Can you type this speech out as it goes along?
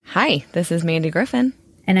Hi, this is Mandy Griffin.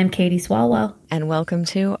 And I'm Katie Swalwell. And welcome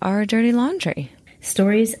to Our Dirty Laundry.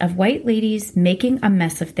 Stories of white ladies making a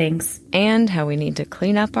mess of things. And how we need to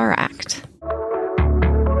clean up our act.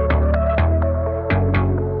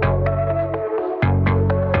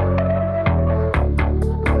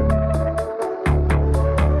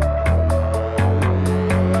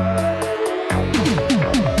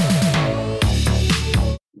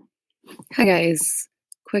 Hi guys,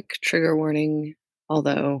 quick trigger warning,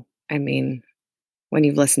 although, when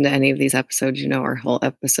you've listened to any of these episodes, you know our whole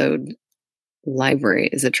episode library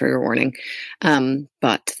is a trigger warning,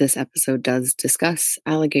 but this episode does discuss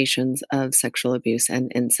allegations of sexual abuse and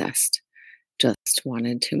incest. Just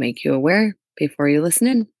wanted to make you aware before you listen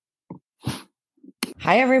in.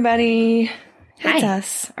 Hi everybody, Hi. It's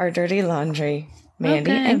us, Our Dirty Laundry,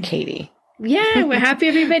 Mandy and Katie. Yeah, we're happy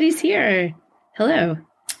everybody's here. Hello.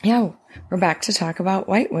 Yeah, we're back to talk about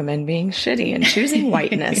white women being shitty and choosing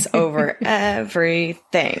whiteness over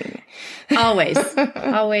everything. Always.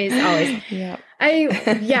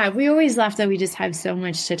 Yeah. We always laugh that we just have so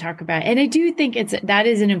much to talk about. And I do think that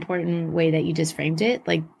is an important way that you just framed it.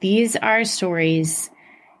 Like, these are stories,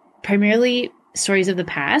 primarily stories of the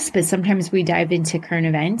past, but sometimes we dive into current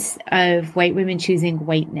events of white women choosing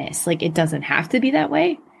whiteness. Like, it doesn't have to be that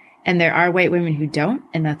way. And there are white women who don't,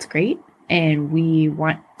 and that's great. And we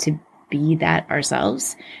want to be that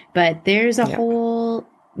ourselves. But there's a whole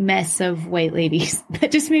mess of white ladies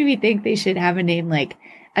that just made me think they should have a name like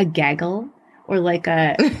a gaggle or like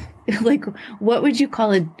like, what would you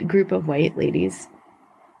call a group of white ladies?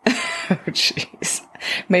 Oh, jeez.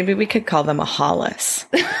 Maybe we could call them a Hollis.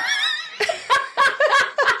 Oh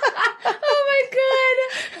my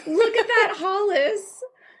God. Look at that Hollis.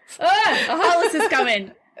 A Hollis is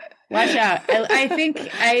coming. Watch out. I think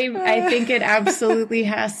it absolutely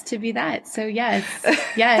has to be that. So yes.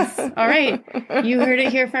 All right. You heard it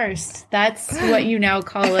here first. That's what you now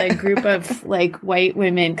call a group of like white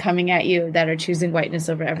women coming at you that are choosing whiteness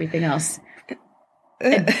over everything else.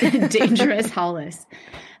 A dangerous Hollis.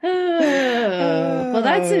 Well,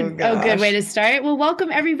 that's a good way to start. Well,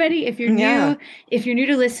 welcome everybody. If you're new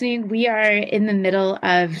to listening, we are in the middle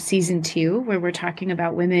of season 2, where we're talking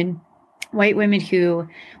about white women who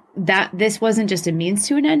this wasn't just a means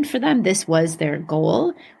to an end for them. This was their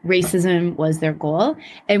goal. Racism was their goal.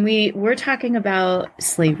 And we're talking about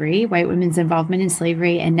slavery, white women's involvement in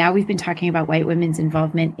slavery. And now we've been talking about white women's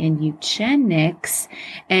involvement in eugenics.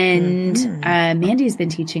 And Mandy's been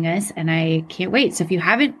teaching us, and I can't wait. So if you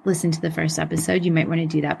haven't listened to the first episode, you might want to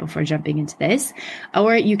do that before jumping into this.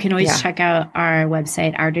 Or you can always check out our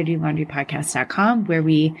website, ourdirtylaundrypodcast.com, where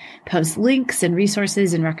we post links and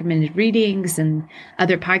resources and recommended readings and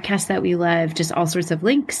other podcasts that we love, just all sorts of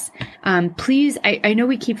links. Please, I know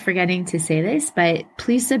we keep forgetting to say this, but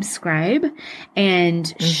please subscribe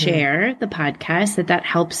and share the podcast. That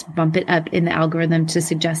helps bump it up in the algorithm to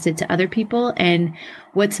suggest it to other people. And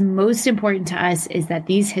what's most important to us is that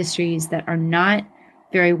these histories that are not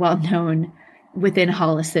very well known within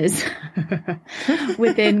Hollises,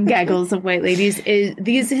 within gaggles of white ladies,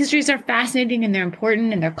 these histories are fascinating and they're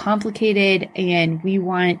important and they're complicated, and we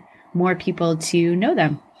want more people to know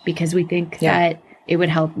them, because we think that it would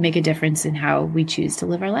help make a difference in how we choose to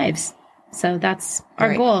live our lives. So that's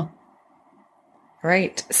our goal.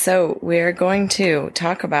 Right. So we're going to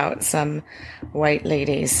talk about some white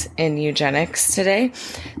ladies in eugenics today,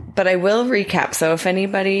 but I will recap. So if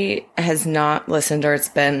anybody has not listened, or it's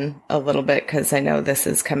been a little bit, because I know this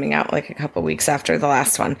is coming out like a couple weeks after the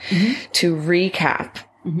last one, to recap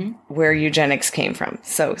where eugenics came from.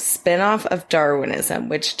 So spin-off of Darwinism,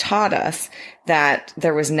 which taught us that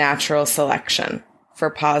there was natural selection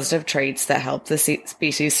for positive traits that helped the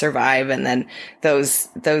species survive. And then those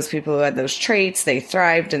people who had those traits, they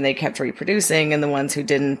thrived and they kept reproducing, and the ones who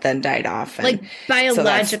didn't then died off. And like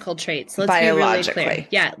biological traits. Let's be really clear.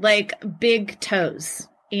 Yeah, like big toes.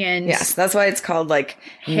 And yes, that's why it's called like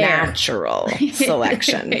hair. Natural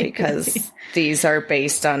selection, because these are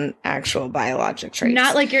based on actual biologic traits.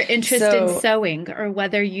 Not like your interest in sewing or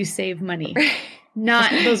whether you save money.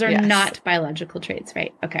 Those are not biological traits,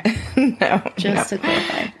 right? Okay. No. Just to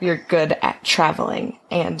clarify. You're good at traveling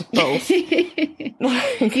and both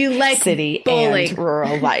you like city bowling. And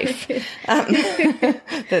rural life.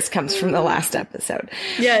 This comes from the last episode.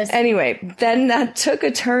 Yes. Anyway, then that took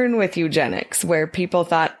a turn with eugenics, where people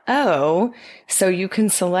thought, oh, so you can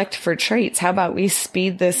select for traits. How about we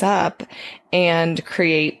speed this up and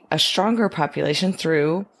create a stronger population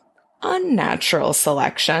through unnatural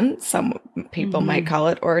selection, some people might call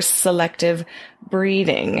it, or selective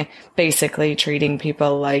breeding, basically treating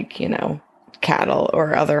people like, cattle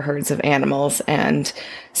or other herds of animals, and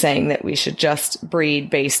saying that we should just breed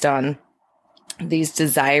based on these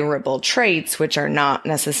desirable traits, which are not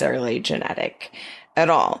necessarily genetic at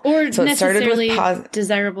all. Or so necessarily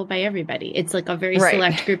desirable by everybody. It's like a very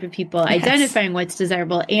select group of people identifying what's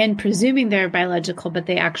desirable and presuming they're biological, but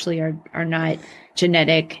they actually are not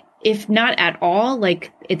genetic. If not at all,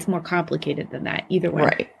 like it's more complicated than that. Either way.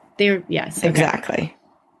 Right. Okay. Exactly.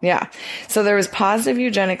 Yeah. So there was positive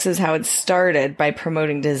eugenics is how it started, by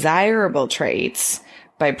promoting desirable traits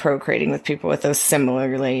by procreating with people with those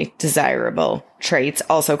similarly desirable traits,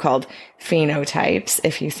 also called phenotypes,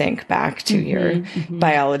 if you think back to your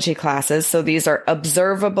biology classes. So these are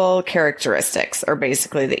observable characteristics, are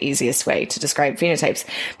basically the easiest way to describe phenotypes.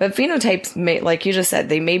 But phenotypes may, like you just said,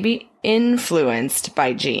 they may be influenced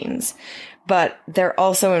by genes, but they're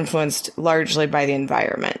also influenced largely by the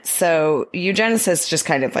environment. So eugenicists just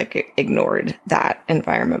kind of like ignored that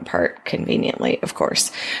environment part conveniently, of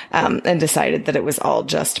course, and decided that it was all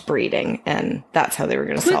just breeding, and that's how they were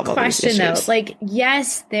going to solve all these issues. Though, like,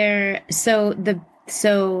 yes, so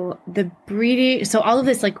the breeding, so all of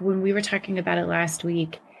this, like when we were talking about it last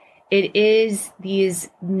week, it is these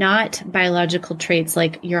not biological traits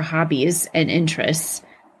like your hobbies and interests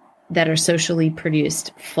that are socially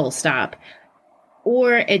produced, full stop.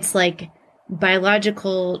 Or it's like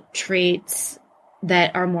biological traits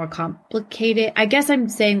that are more complicated. I guess I'm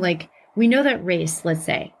saying, like, we know that race, let's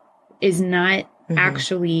say, is not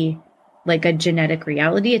actually like a genetic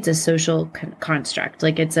reality. It's a social construct.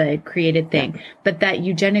 Like, it's a created thing. Yeah. But that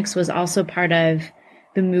eugenics was also part of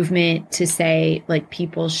the movement to say, like,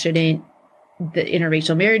 people shouldn't, the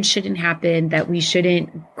interracial marriage shouldn't happen, that we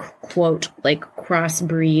shouldn't, quote, like,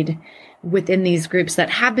 crossbreed within these groups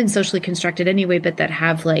that have been socially constructed anyway, but that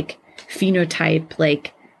have like phenotype,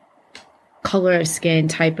 like color of skin,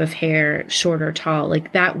 type of hair, short or tall.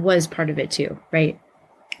 Like that was part of it too, right?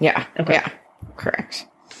 Yeah. Okay. Yeah. Correct.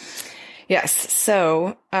 Yes.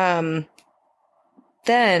 So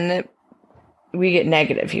then we get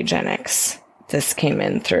negative eugenics. This came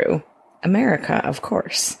in through America, of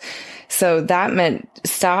course. So that meant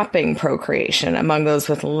stopping procreation among those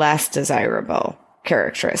with less desirable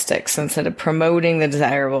characteristics. Instead of promoting the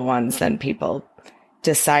desirable ones, then people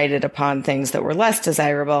decided upon things that were less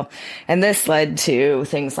desirable. And this led to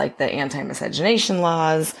things like the anti-miscegenation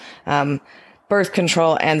laws, birth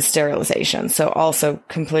control, and sterilization. So also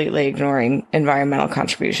completely ignoring environmental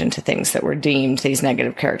contribution to things that were deemed these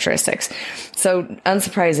negative characteristics. So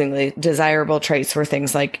unsurprisingly, desirable traits were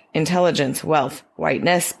things like intelligence, wealth,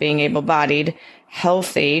 whiteness, being able-bodied,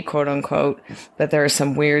 healthy, quote unquote, but there are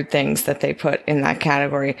some weird things that they put in that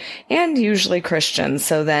category, and usually Christian.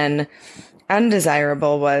 So then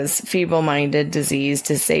undesirable was feeble-minded, diseased,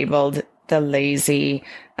 disabled, the lazy,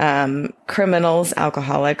 criminals,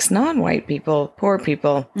 alcoholics, non-white people, poor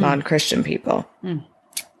people, non-Christian people,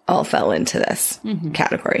 all fell into this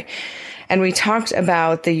category. And we talked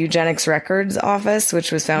about the Eugenics Records Office,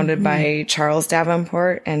 which was founded by Charles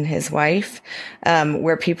Davenport and his wife,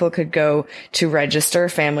 where people could go to register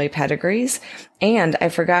family pedigrees. And I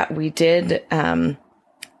forgot, we did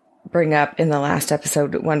bring up in the last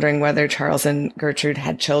episode wondering whether Charles and Gertrude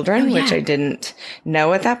had children, which I didn't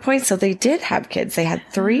know at that point. So they did have kids. They had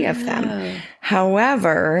 3 of them.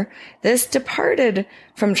 However, this departed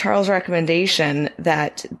from Charles' recommendation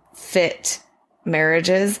that fit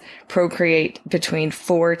marriages procreate between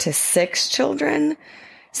 4 to 6 children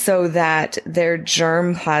so that their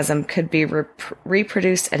germplasm could be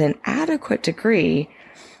reproduced at an adequate degree,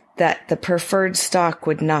 that the preferred stock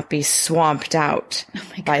would not be swamped out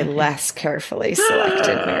by less carefully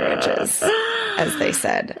selected marriages, as they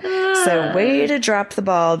said. So way to drop the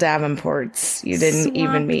ball, Davenports. You didn't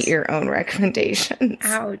even meet your own recommendations.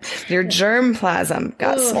 Ouch. Your germplasm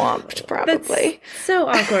got swamped, probably. That's so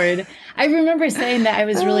awkward. I remember saying that I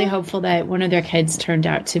was really hopeful that one of their kids turned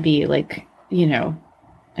out to be like, you know,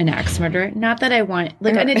 an axe murderer. Not that I want,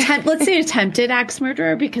 like, an attempt, let's say attempted axe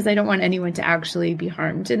murderer, because I don't want anyone to actually be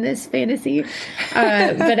harmed in this fantasy.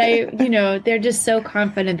 But they're just so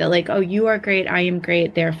confident that, like, oh, you are great, I am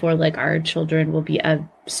great, therefore, like, our children will be a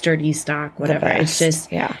sturdy stock, whatever. It's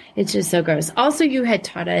just so gross. Also, you had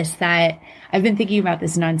taught us that, I've been thinking about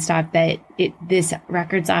this nonstop, that this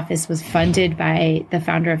records office was funded by the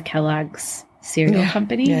founder of Kellogg's cereal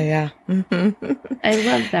company. Yeah. I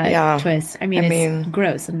love that twist. I mean, it's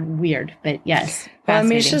gross and weird, but yes. Well, I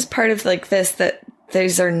mean, it's just part of like this, that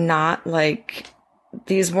these are not like,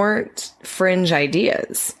 these weren't fringe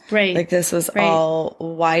ideas. Right. Like this was all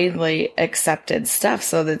widely accepted stuff.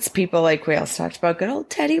 So that's people like, we also talked about good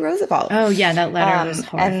old Teddy Roosevelt. Oh yeah. That letter was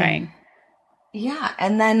horrifying. Yeah.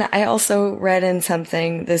 And then I also read in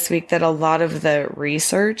something this week that a lot of the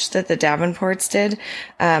research that the Davenports did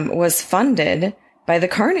was funded by the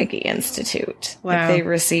Carnegie Institute. Wow. Like they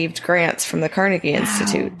received grants from the Carnegie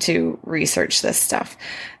Institute to research this stuff.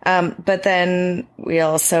 But then we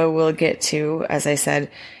also will get to, as I said,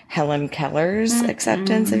 Helen Keller's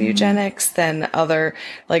acceptance of eugenics, then other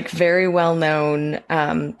like very well-known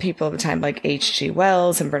people of the time like H.G.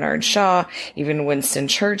 Wells and Bernard Shaw, even Winston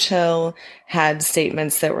Churchill had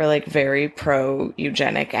statements that were like very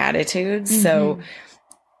pro-eugenic attitudes. So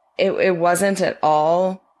it wasn't at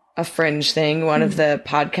all a fringe thing. One of the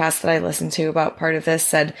podcasts that I listened to about part of this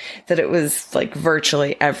said that it was like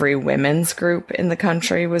virtually every women's group in the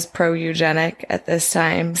country was pro-eugenic at this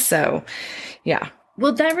time. So yeah.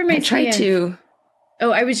 Well, that reminds me of...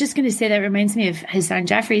 Oh, I was just going to say that reminds me of Hasan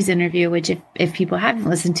Jeffrey's interview, which if people haven't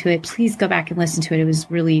listened to it, please go back and listen to it. It was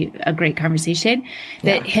really a great conversation.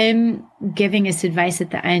 That him giving us advice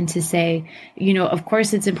at the end to say, you know, of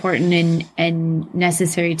course it's important and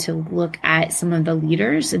necessary to look at some of the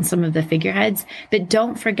leaders and some of the figureheads, but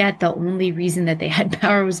don't forget the only reason that they had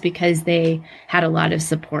power was because they had a lot of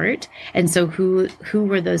support. And so who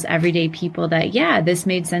were those everyday people that, this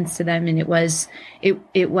made sense to them. And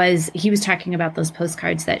he was talking about those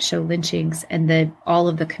postcards that show lynchings and all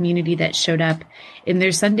of the community that showed up in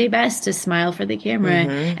their Sunday best to smile for the camera.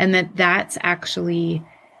 And that's actually,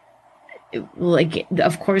 like,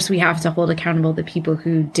 of course we have to hold accountable the people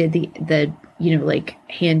who did the you know, like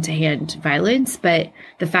hand-to-hand violence, but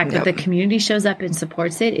the fact that the community shows up and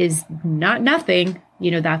supports it is not nothing.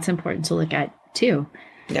 You know, that's important to look at too.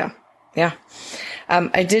 Yeah.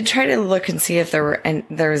 I did try to look and see if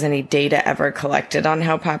there was any data ever collected on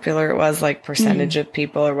how popular it was, like percentage of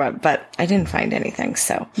people or what, but I didn't find anything.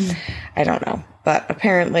 So I don't know, but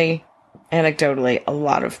apparently anecdotally, a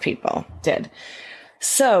lot of people did.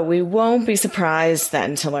 So we won't be surprised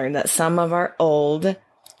then to learn that some of our old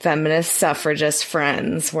feminist suffragist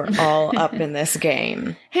friends were all up in this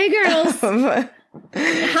game. Hey girls.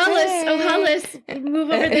 Hollis, move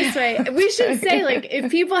over this way. We should say, like,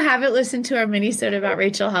 if people haven't listened to our mini-sode about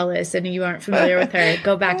Rachel Hollis and you aren't familiar with her,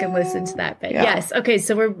 go back and listen to that. But yes, okay,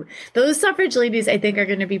 so those suffrage ladies, I think, are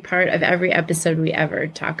going to be part of every episode we ever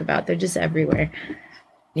talk about. They're just everywhere.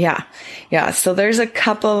 Yeah. So there's a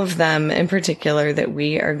couple of them in particular that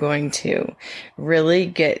we are going to really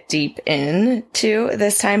get deep into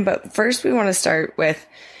this time. But first, we want to start with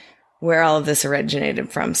where all of this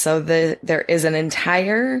originated from. So there is an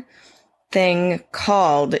entire thing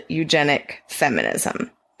called eugenic feminism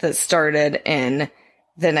that started in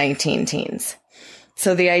the 19-teens.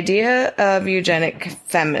 So the idea of eugenic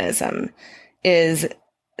feminism is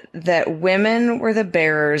that women were the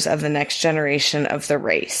bearers of the next generation of the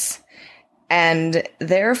race and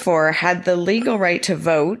therefore had the legal right to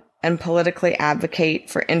vote and politically advocate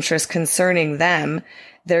for interests concerning them,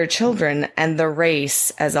 their children, and the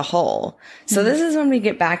race as a whole. So this is when we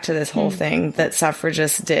get back to this whole thing that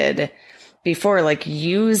suffragists did before, like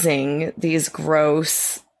using these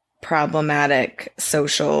gross, problematic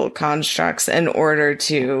social constructs in order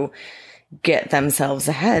to get themselves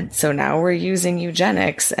ahead. So now we're using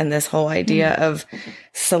eugenics and this whole idea of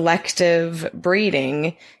selective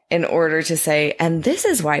breeding in order to say, and this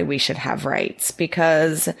is why we should have rights,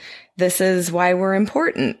 because this is why we're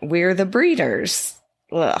important. We're the breeders.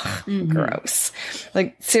 Ugh, gross.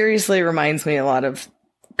 Like, seriously reminds me a lot of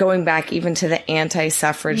going back even to the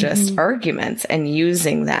anti-suffragist arguments and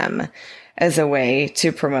using them as a way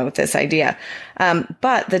to promote this idea.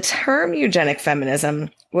 But the term eugenic feminism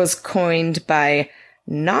was coined by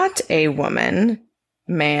not a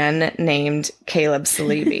man named Caleb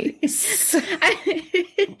Saleeby.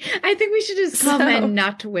 I think we should just call men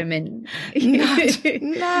not women.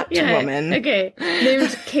 Not women. Okay.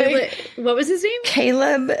 Named Caleb. What was his name?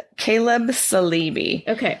 Caleb Saleeby.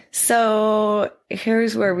 Okay. So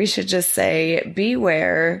here's where we should just say,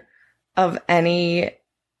 beware of any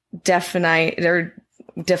defining,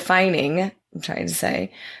 I'm trying to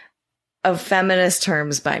say, of feminist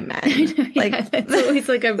terms by men. Like, it's always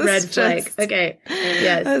like a red flag. Okay.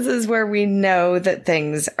 Yes. This is where we know that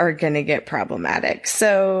things are going to get problematic.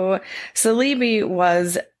 So Saleeby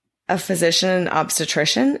was a physician and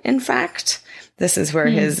obstetrician, in fact. This is where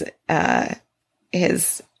his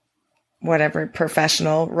whatever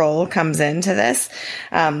professional role comes into this.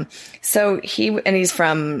 So he's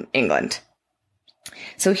from England.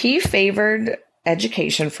 So he favored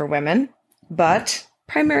education for women, but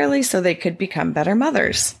primarily so they could become better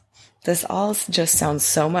mothers. This all just sounds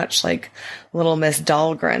so much like Little Miss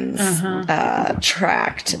Dahlgren's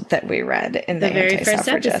tract that we read in the very first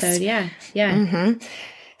episode. Yeah.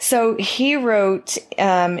 So he wrote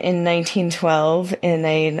in 1912 in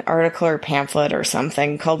an article or pamphlet or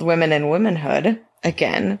something called Women and Womanhood.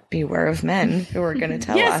 Again, beware of men who are going to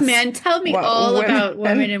tell us. Yes, man. Tell me all about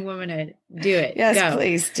women and womanhood. Do it. Yes, Go.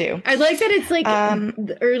 Please do. I like that it's like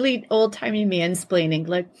the early old-timey mansplaining.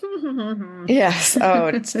 Like, yes.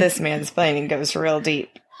 Oh, this mansplaining goes real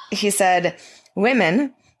deep. He said,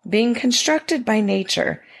 women, being constructed by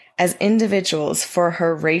nature as individuals for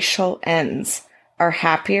her racial ends, are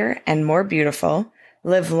happier and more beautiful,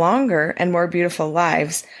 live longer and more beautiful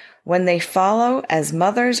lives when they follow as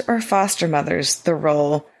mothers or foster mothers the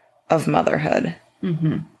role of motherhood.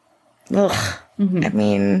 Mm-hmm. Ugh. Mm-hmm. I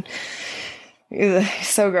mean,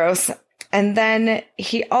 so gross. And then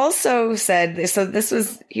he also said, so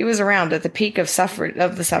he was around at the peak of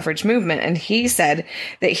the suffrage movement, and he said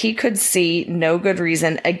that he could see no good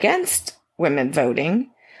reason against women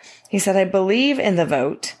voting. He said, I believe in the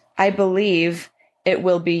vote. I believe it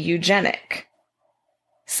will be eugenic.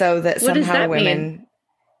 So that somehow women,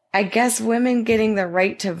 I guess women getting the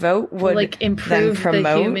right to vote would like improve then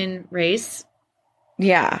promote the human race.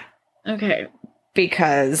 Yeah. Okay.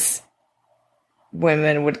 Because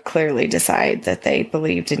women would clearly decide that they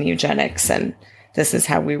believed in eugenics, and this is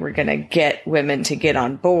how we were going to get women to get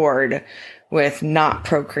on board with not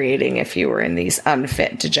procreating if you were in these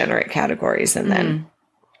unfit, degenerate categories, and then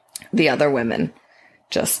the other women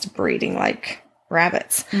just breeding like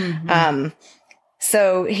rabbits. Mm-hmm.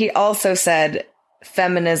 So he also said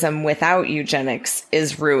feminism without eugenics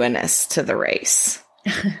is ruinous to the race.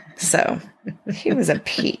 So he was a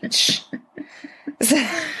peach. So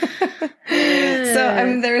I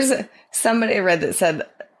mean, there's somebody I read that said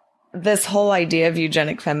this whole idea of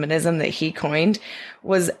eugenic feminism that he coined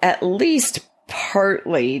was at least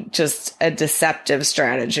partly just a deceptive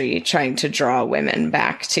strategy trying to draw women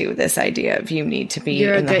back to this idea of you need to be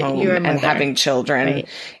in the home and having children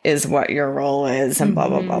is what your role is and blah,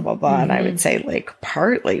 blah, blah, blah, blah. And I would say like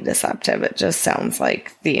partly deceptive. It just sounds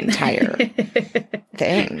like the entire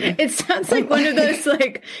thing. It sounds like one of those,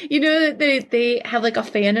 like, you know, that they have like a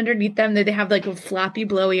fan underneath them, that they have like flappy,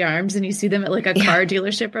 blowy arms, and you see them at like a car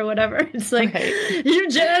dealership or whatever. It's like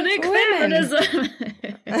eugenic feminism.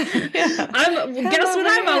 Guess what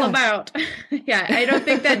I'm all about. Yeah, I don't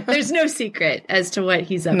think that there's no secret as to what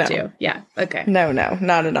he's up to. Yeah, okay. No,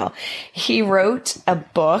 not at all. He wrote a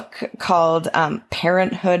book called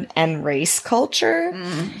Parenthood and Race Culture,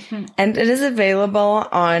 and it is available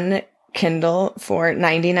on Kindle for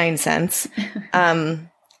 99 cents.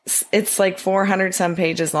 It's like 400 some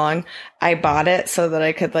pages long. I bought it so that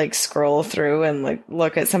I could like scroll through and like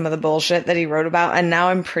look at some of the bullshit that he wrote about. And now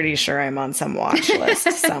I'm pretty sure I'm on some watch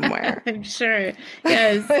list somewhere. I'm sure.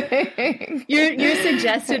 Yes. your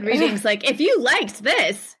suggested readings, like, if you liked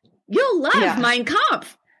this, you'll love Mein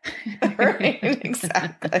Kampf. Right.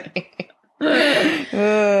 Exactly.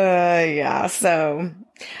 Yeah. So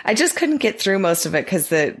I just couldn't get through most of it because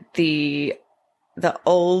the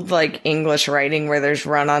old like English writing where there's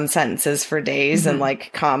run-on sentences for days and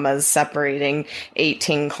like commas separating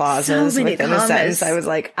 18 clauses within a sentence. I was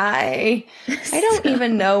like, I don't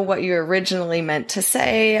even know what you originally meant to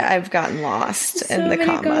say. I've gotten lost in the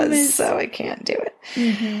commas, so I can't do it.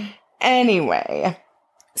 Mm-hmm. Anyway,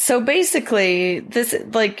 so basically this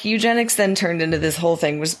like eugenics then turned into this whole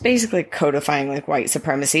thing was basically codifying like white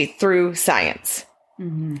supremacy through science.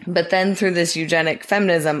 Mm-hmm. But then through this eugenic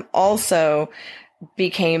feminism also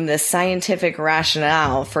became the scientific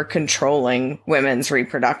rationale for controlling women's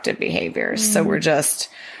reproductive behaviors. So we're just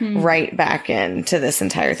right back into this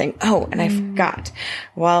entire thing. Oh, and I forgot.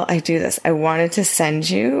 While I do this, I wanted to send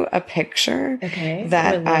you a picture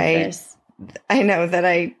that I know that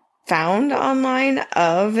I found online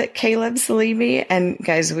of Caleb Salibi. And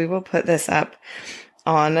guys, we will put this up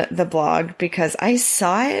on the blog because I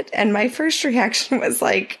saw it and my first reaction was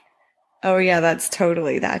like, oh yeah, that's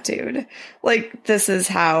totally that dude. Like, this is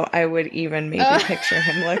how I would even maybe picture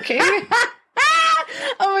him looking.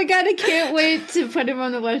 Oh my God, I can't wait to put him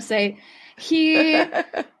on the website.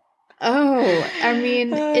 I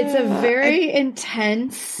mean, it's a very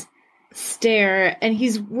intense stare, and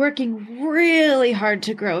he's working really hard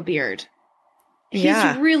to grow a beard. He's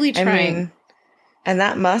really trying. I mean, and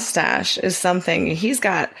that mustache is something, he's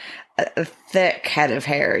got a thick head of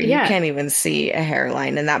hair. You can't even see a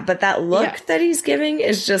hairline in that. But that look that he's giving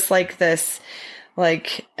is just like this,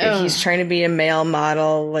 like he's trying to be a male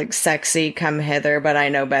model, like sexy, come hither, but I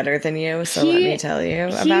know better than you. So let me tell you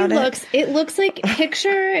about it. It looks like,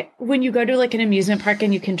 picture when you go to like an amusement park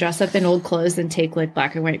and you can dress up in old clothes and take like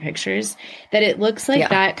black and white pictures, that it looks like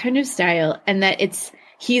that kind of style. And that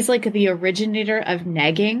he's like the originator of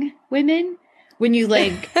negging women, when you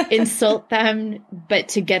like insult them, but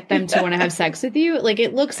to get them to want to have sex with you. Like,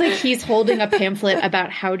 it looks like he's holding a pamphlet about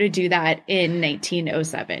how to do that in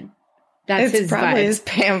 1907. That's it's probably his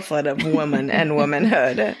pamphlet of woman and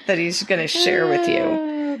womanhood that he's going to share with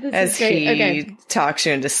you as he talks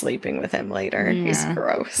you into sleeping with him later. Yeah. He's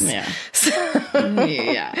gross. Yeah.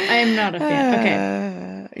 Yeah. I'm not a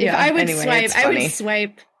fan. Okay. If I would swipe, I would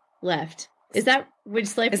swipe left. Is that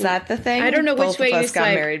the thing? I don't know which way you swipe. Both of us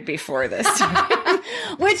got married before this.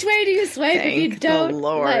 Which way do you swipe if you don't? The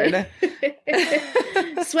Lord.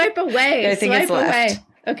 Swipe away. I think it's left. Away.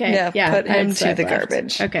 Okay. Yeah. Put him to the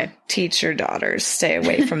garbage. Okay. Teach your daughters. Stay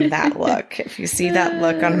away from that look. If you see that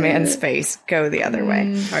look on a man's face, go the other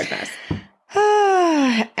way. Hard pass.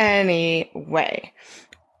 Anyway.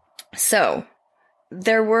 So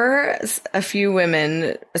there were a few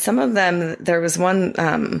women. Some of them, there was one,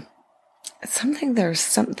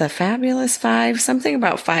 the Fabulous Five, something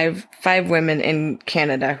about five women in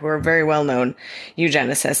Canada who are very well known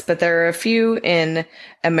eugenicists, but there are a few in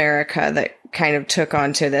America that kind of took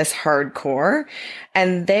onto this hardcore,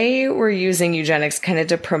 and they were using eugenics kind of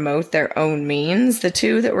to promote their own means. The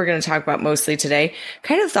two that we're going to talk about mostly today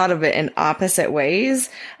kind of thought of it in opposite ways,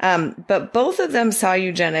 but both of them saw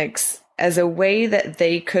eugenics as a way that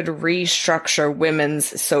they could restructure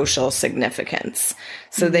women's social significance.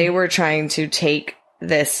 So they were trying to take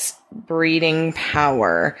this breeding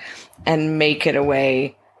power and make it a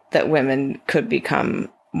way that women could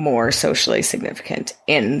become more socially significant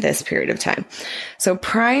in this period of time. So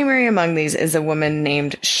primary among these is a woman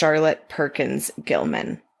named Charlotte Perkins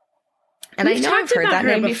Gilman. And I know I've heard that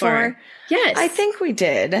name before. Yes. I think we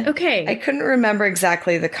did. Okay. I couldn't remember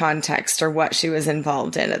exactly the context or what she was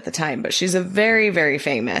involved in at the time, but she's a very, very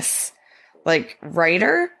famous,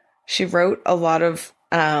 writer. She wrote a lot of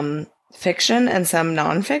fiction and some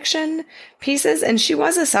nonfiction pieces, and she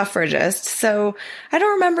was a suffragist, so I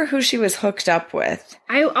don't remember who she was hooked up with.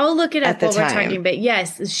 I'll look it up while we're talking, but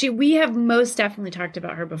yes, we have most definitely talked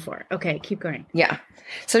about her before. Okay, keep going. Yeah.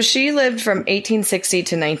 So she lived from 1860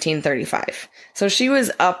 to 1935. So she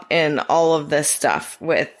was up in all of this stuff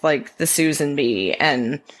with the Susan B.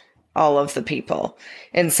 and all of the people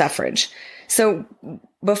in suffrage. So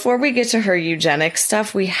before we get to her eugenics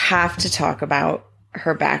stuff, we have to talk about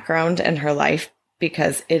her background and her life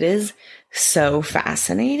because it is so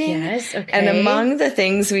fascinating. Yes. Okay. And among the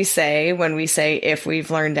things we say when we say if we've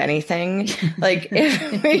learned anything,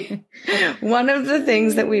 one of the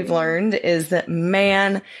things that we've learned is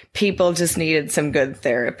that, people just needed some good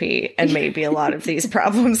therapy and maybe a lot of these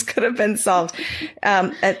problems could have been solved.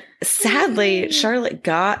 Sadly, Charlotte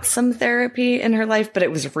got some therapy in her life, but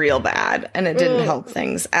it was real bad and it didn't help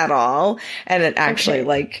things at all. And it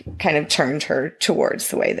actually kind of turned her towards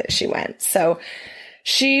the way that she went. So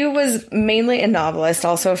she was mainly a novelist,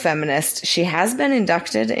 also a feminist. She has been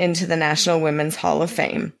inducted into the National Women's Hall of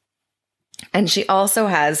Fame. And she also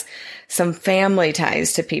has some family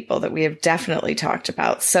ties to people that we have definitely talked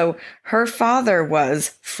about. So her father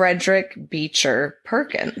was Frederick Beecher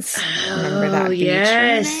Perkins. Remember that Beecher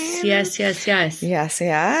name? Yes.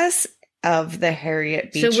 Of the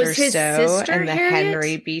Harriet Beecher Stowe and the Harriet?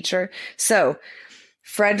 Henry Beecher. So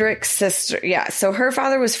Frederick's sister. Yeah. So her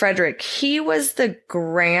father was Frederick. He was the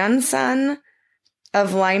grandson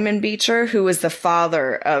of Lyman Beecher, who was the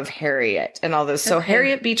father of Harriet and all those. So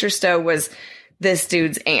Harriet Beecher Stowe was this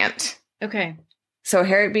dude's aunt. Okay. So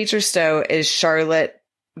Harriet Beecher Stowe is Charlotte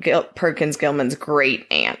Perkins Gilman's great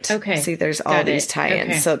aunt. Okay. See, there's all these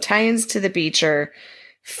tie-ins. Okay. So tie-ins to the Beecher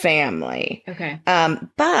family. Okay.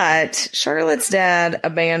 But Charlotte's dad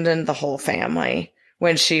abandoned the whole family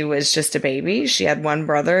when she was just a baby. She had one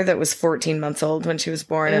brother that was 14 months old when she was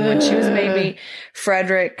born. And when she was a baby,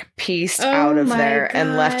 Frederick pieced out of there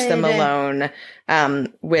and left them alone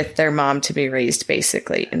with their mom to be raised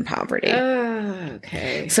basically in poverty.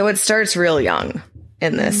 Okay. So it starts real young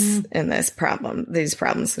in these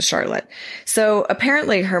problems with Charlotte. So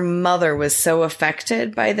apparently her mother was so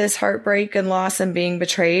affected by this heartbreak and loss and being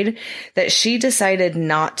betrayed that she decided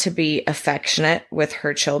not to be affectionate with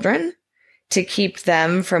her children, to keep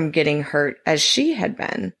them from getting hurt as she had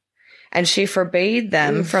been. And she forbade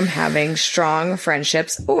them from having strong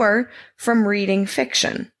friendships or from reading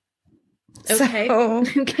fiction. Okay.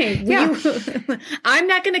 Yeah. I'm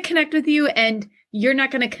not going to connect with you and you're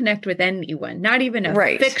not going to connect with anyone, not even a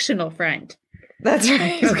fictional friend. That's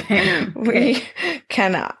right. Okay. We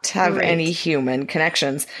cannot have any human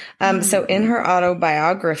connections. So in her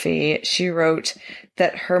autobiography, she wrote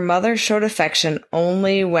that her mother showed affection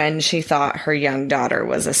only when she thought her young daughter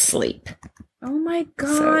was asleep. Oh my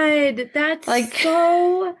God. That's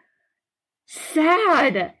so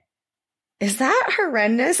sad. Is that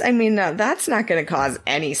horrendous? I mean, no, that's not going to cause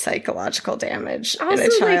any psychological damage also,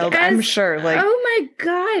 in a child, I'm sure. Like, oh my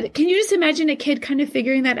God. Can you just imagine a kid kind of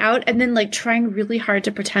figuring that out and then like trying really hard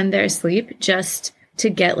to pretend they're asleep just to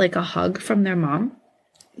get like a hug from their mom?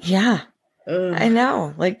 Yeah. Ugh. I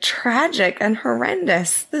know. Like, tragic and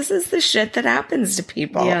horrendous. This is the shit that happens to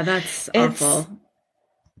people. Yeah, that's awful.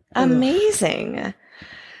 Amazing.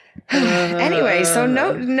 Anyway, so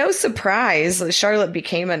no surprise, Charlotte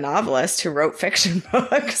became a novelist who wrote fiction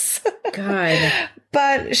books. God.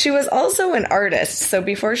 But she was also an artist. So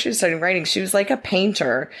before she started writing, she was like a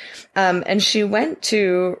painter. And she went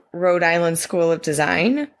to Rhode Island School of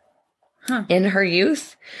Design in her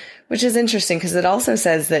youth, which is interesting because it also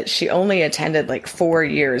says that she only attended like 4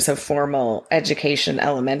 years of formal education,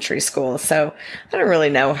 elementary school. So I don't really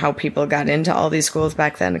know how people got into all these schools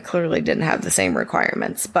back then. It clearly didn't have the same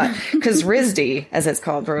requirements, but because RISD, as it's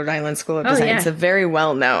called, Rhode Island School of Design, it's a very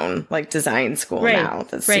well-known like design school now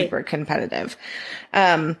that's super competitive.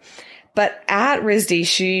 But at RISD,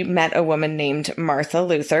 she met a woman named Martha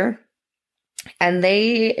Luther. And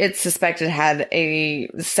it's suspected, had a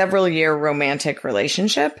several-year romantic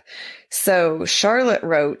relationship. So Charlotte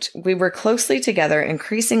wrote, "We were closely together,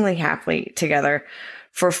 increasingly happily together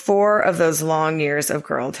for 4 of those long years of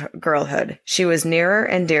girlhood. She was nearer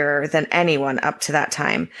and dearer than anyone up to that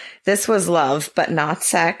time. This was love, but not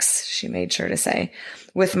sex," she made sure to say.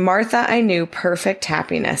 "With Martha, I knew perfect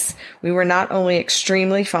happiness. We were not only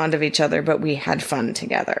extremely fond of each other, but we had fun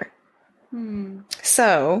together."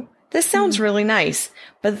 So this sounds really nice.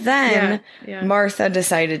 But then Martha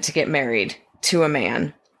decided to get married to a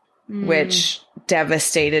man, which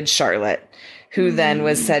devastated Charlotte, who then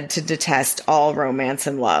was said to detest all romance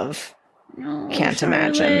and love. Can't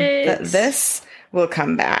imagine that this will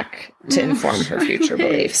come back to inform her future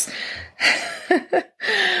beliefs.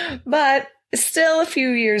 But still, a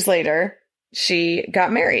few years later, she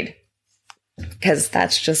got married. Because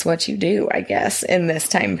that's just what you do, I guess, in this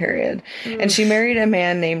time period. And she married a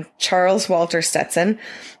man named Charles Walter Stetson.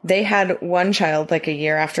 They had one child like a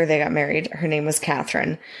year after they got married. Her name was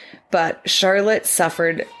Catherine. But Charlotte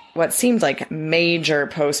suffered what seemed like major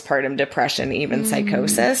postpartum depression, even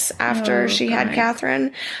psychosis, after she had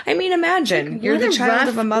Catherine. I mean, imagine you're the child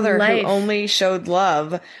of a mother who only showed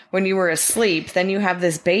love when you were asleep. Then you have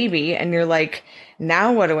this baby and you're like,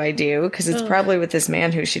 now what do I do? Because it's probably with this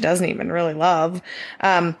man who she doesn't even really love.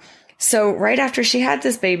 So right after she had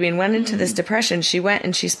this baby and went into this depression, she went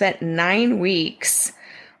and she spent 9 weeks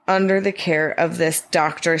under the care of this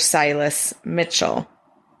Dr. Silas Mitchell,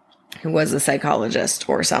 who was a psychologist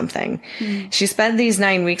or something. She spent these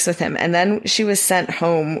 9 weeks with him, and then she was sent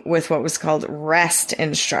home with what was called rest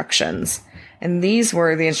instructions. And these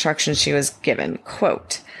were the instructions she was given.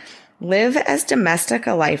 Quote, "Live as domestic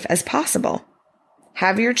a life as possible.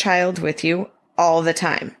 Have your child with you all the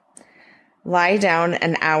time. Lie down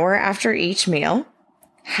an hour after each meal.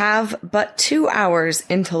 Have but 2 hours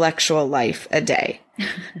intellectual life a day.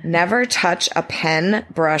 Never touch a pen,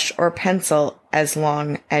 brush, or pencil as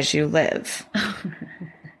long as you live."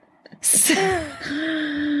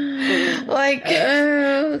 Like,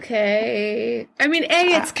 okay. I mean,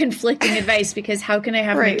 it's conflicting advice, because how can I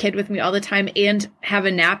have my kid with me all the time and have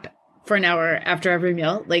a nap for an hour after every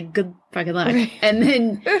meal? Like, good fucking luck. And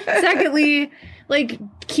then secondly, like,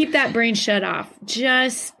 keep that brain shut off.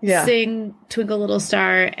 Just sing Twinkle Little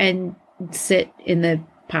Star and sit in the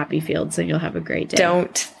poppy fields and you'll have a great day.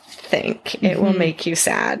 Don't think it will make you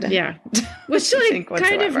sad. Yeah. Which, like,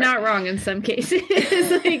 kind of not wrong in some cases.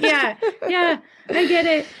 Like, yeah, I get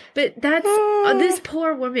it. But that's this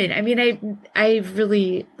poor woman. I mean, I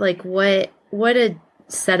really, like, what a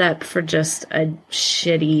setup for just a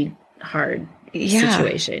shitty, hard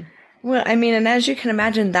situation. Well, I mean, and as you can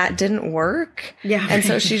imagine, that didn't work. Yeah. And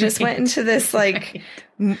so she just went into this, like,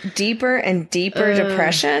 deeper and deeper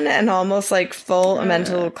depression and almost like full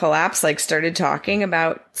mental collapse, like started talking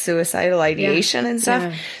about suicidal ideation and stuff.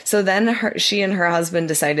 Yeah. So then she and her husband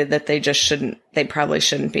decided that they probably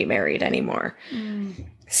shouldn't be married anymore.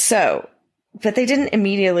 So, but they didn't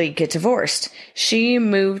immediately get divorced. She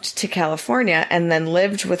moved to California and then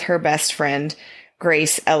lived with her best friend,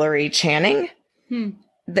 Grace Ellery Channing.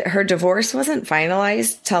 Her divorce wasn't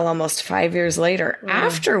finalized till almost 5 years later,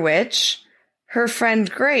 after which her friend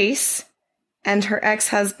Grace and her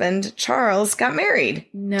ex-husband Charles got married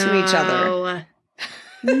to each other.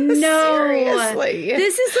 No. Seriously.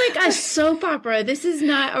 This is like a soap opera. This is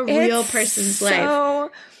not a real person's life.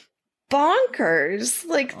 So bonkers.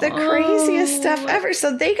 Like the craziest stuff ever.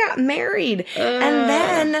 So they got married. And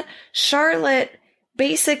then Charlotte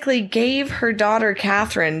basically gave her daughter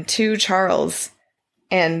Catherine to Charles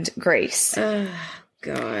and Grace.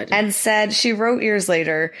 God. And said, she wrote years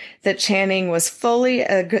later that Channing was fully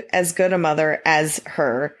as good a mother as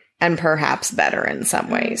her, and perhaps better in some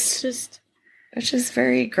ways. Which is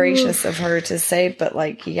very gracious of her to say, but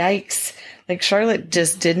like, yikes. Like, Charlotte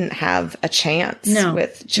just didn't have a chance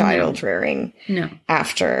with child rearing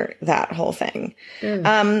after that whole thing.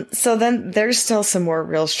 So then there's still some more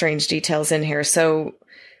real strange details in here. So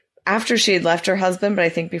after she had left her husband, but I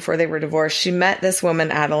think before they were divorced, she met this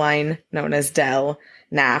woman, Adeline, known as Dell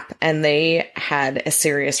Knapp, and they had a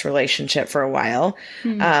serious relationship for a while.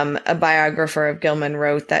 A biographer of Gilman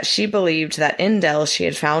wrote that she believed that in Dell she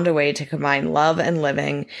had found a way to combine love and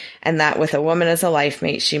living, and that with a woman as a life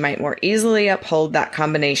mate, she might more easily uphold that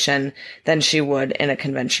combination than she would in a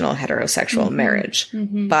conventional heterosexual marriage.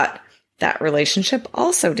 But that relationship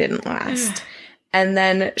also didn't last. And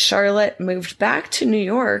then Charlotte moved back to New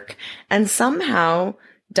York and somehow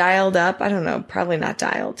dialed up. I don't know, probably not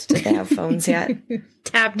dialed. Did they have phones yet?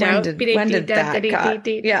 Tapped out. When did that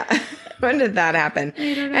when did that happen?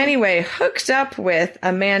 Anyway, hooked up with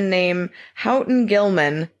a man named Houghton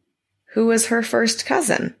Gilman, who was her first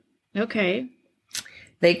cousin. Okay.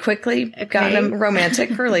 They quickly got in a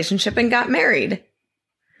romantic relationship and got married.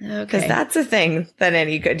 Okay. Because that's a thing that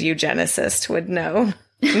any good eugenicist would know.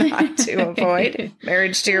 Not to avoid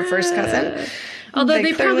marriage to your first cousin. Although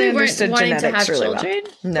they probably weren't wanting to have really children.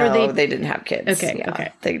 Well. No, they didn't have kids.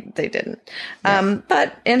 Okay. They didn't.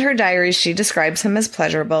 But in her diary, she describes him as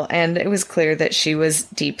pleasurable, and it was clear that she was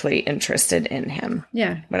deeply interested in him.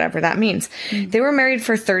 Yeah. Whatever that means. They were married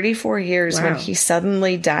for 34 years when he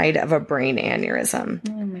suddenly died of a brain aneurysm.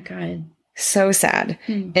 Oh my God. So sad.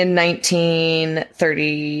 In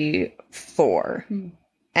 1934.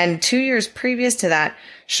 And 2 years previous to that,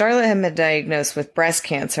 Charlotte had been diagnosed with breast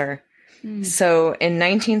cancer. So in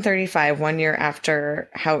 1935, 1 year after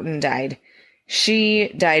Houghton died,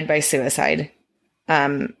 she died by suicide,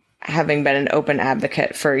 having been an open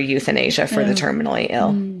advocate for euthanasia for the terminally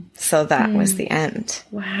ill. So that was the end.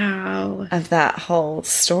 Wow. Of that whole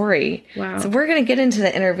story. Wow. So we're going to get into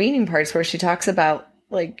the intervening parts where she talks about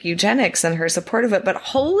like eugenics and her support of it, but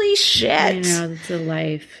holy shit. I know, that's a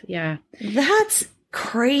life. Yeah. That's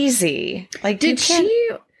crazy. Like, did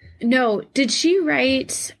she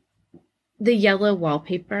write the yellow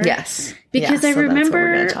wallpaper? Yes. Because I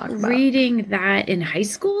remember reading that in high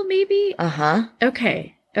school, maybe?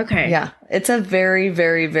 Okay. Yeah. It's a very,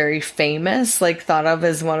 very, very famous, like thought of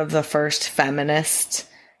as one of the first feminist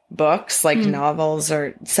books, like novels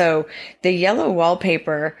or so. The Yellow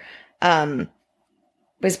Wallpaper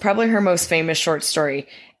was probably her most famous short story.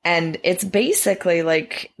 And it's basically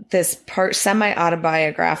like this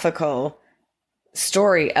semi-autobiographical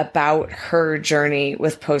story about her journey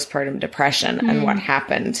with postpartum depression and what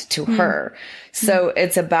happened to her. So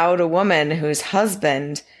it's about a woman whose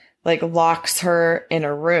husband like locks her in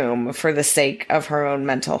a room for the sake of her own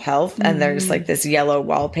mental health. And there's like this yellow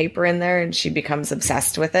wallpaper in there and she becomes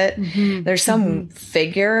obsessed with it. There's some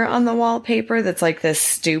figure on the wallpaper that's like this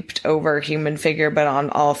stooped over human figure, but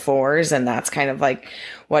on all fours. And that's kind of like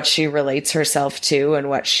what she relates herself to and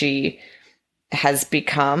what she has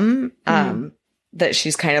become. That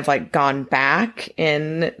she's kind of like gone back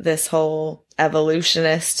in this whole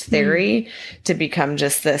evolutionist theory to become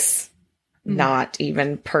just this not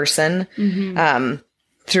even person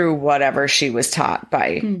through whatever she was taught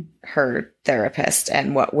by her therapist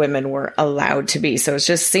and what women were allowed to be. So it's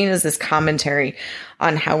just seen as this commentary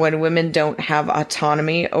on how when women don't have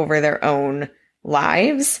autonomy over their own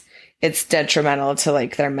lives, it's detrimental to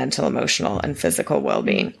like their mental, emotional, and physical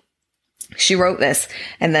well-being. She wrote this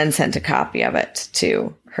and then sent a copy of it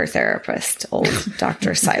to her therapist, old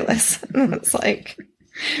Dr. Silas. And it's like,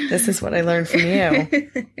 this is what I learned from you,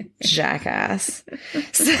 jackass.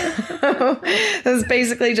 So it was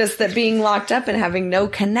basically just that being locked up and having no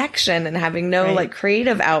connection and having no like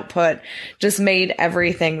creative output just made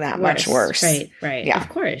everything that much worse. Right. Yeah. Of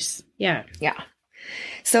course. Yeah.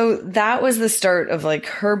 So that was the start of like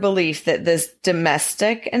her belief that this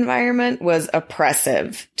domestic environment was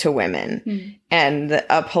oppressive to women and the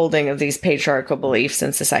upholding of these patriarchal beliefs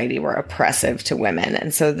in society were oppressive to women.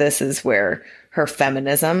 And so this is where her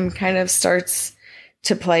feminism kind of starts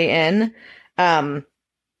to play in. But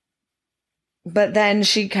then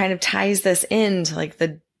she kind of ties this into like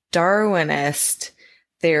the Darwinist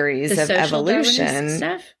theories of evolution.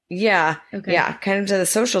 Stuff? Yeah. Okay. Yeah. Kind of to the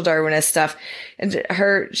social Darwinist stuff. And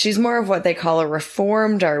she's more of what they call a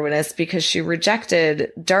reform Darwinist because she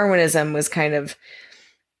rejected Darwinism was kind of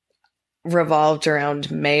revolved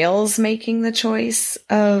around males making the choice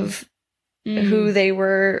of who they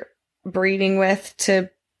were breeding with to,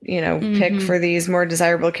 pick for these more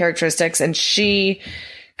desirable characteristics. And she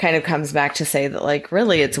kind of comes back to say that, like,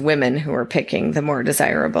 really it's women who are picking the more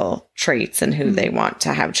desirable traits and who they want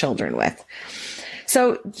to have children with.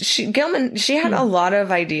 So Gilman, she had a lot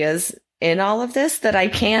of ideas in all of this that I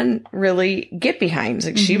can really get behind.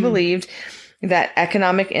 Like, she believed that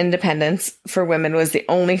economic independence for women was the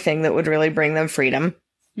only thing that would really bring them freedom.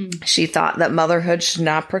 She thought that motherhood should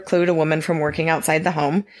not preclude a woman from working outside the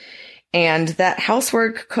home, and that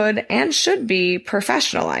housework could and should be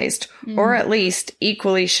professionalized or at least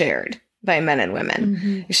equally shared by men and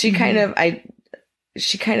women. She kind of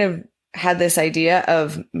had this idea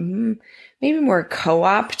of maybe more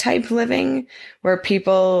co-op type living where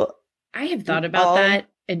people. I have thought about that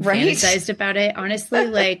and fantasized about it. Honestly,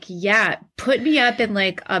 like, yeah, put me up in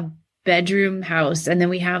like a bedroom house, and then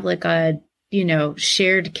we have like a,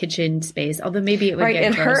 shared kitchen space. Although maybe it would get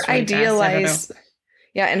in her idealized.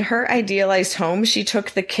 In her idealized home, she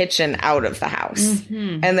took the kitchen out of the house,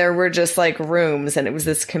 and there were just like rooms, and it was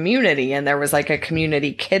this community, and there was like a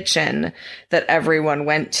community kitchen that everyone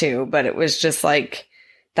went to, but it was just like,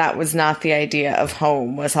 that was not the idea of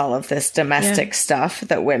home, was all of this domestic stuff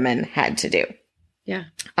that women had to do. Yeah.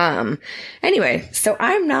 Anyway, so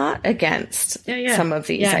I'm not against some of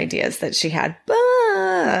these ideas that she had,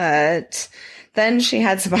 but then she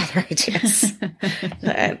had some other ideas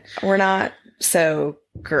that were not so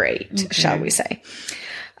great, shall we say.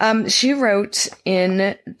 She wrote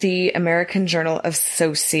in the American Journal of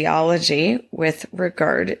Sociology with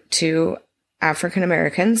regard to African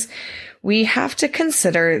Americans, we have to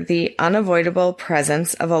consider the unavoidable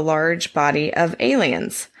presence of a large body of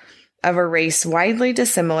aliens, of a race widely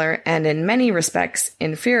dissimilar and in many respects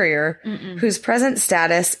inferior, whose present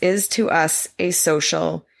status is to us a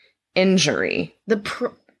social injury.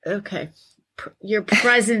 Your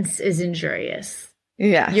presence is injurious.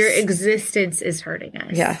 Yes. Your existence is hurting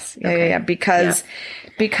us. Yes. Yeah. Because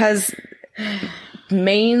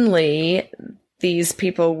mainly these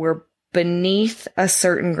people were beneath a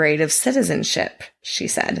certain grade of citizenship, she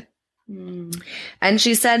said. And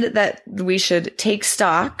she said that we should take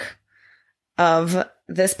stock of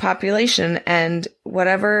this population, and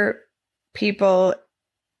whatever people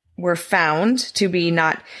were found to be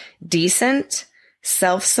not decent,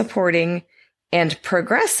 self-supporting, and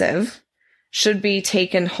progressive should be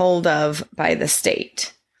taken hold of by the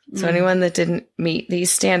state. So anyone that didn't meet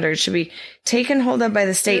these standards should be taken hold of by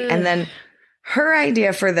the state. And then her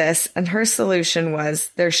idea for this and her solution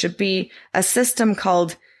was there should be a system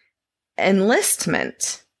called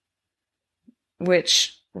enlistment,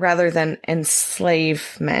 which rather than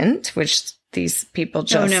enslavement, which these people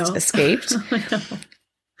just escaped,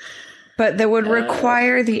 but that would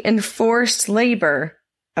require the enforced labor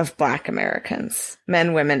of Black Americans,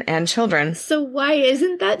 men, women, and children. So why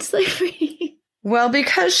isn't that slavery? Well,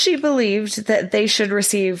 because she believed that they should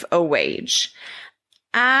receive a wage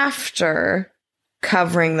after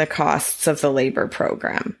covering the costs of the labor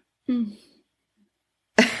program.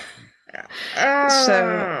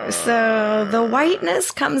 So the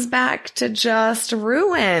whiteness comes back to just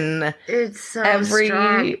ruin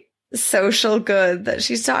every social good that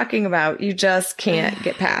she's talking about. You just can't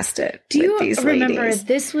get past it. Do you remember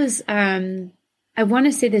this was I want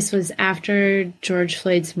to say this was after George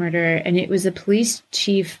Floyd's murder, and it was a police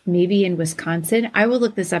chief maybe in Wisconsin. I will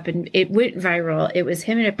look this up, and it went viral. It was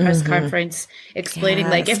him in a press conference explaining,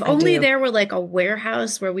 like, if only there were like a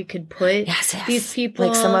warehouse where we could put these people.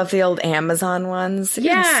 Like some of the old Amazon ones.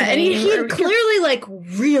 Yeah, and he had clearly like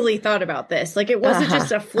really thought about this. Like, it wasn't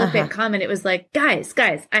just a flippant comment. It was like, guys,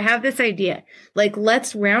 I have this idea. Like,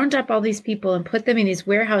 let's round up all these people and put them in these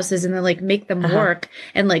warehouses and then like make them work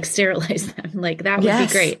and like sterilize them. Like, that would be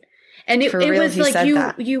great. And it was like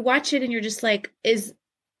you watch it and you're just like,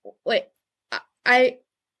 what?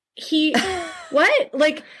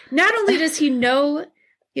 Like, not only does he know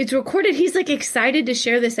it's recorded, he's like excited to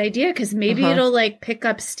share this idea because maybe it'll like pick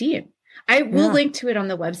up steam. I will link to it on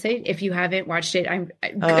the website if you haven't watched it.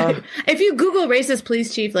 If you Google racist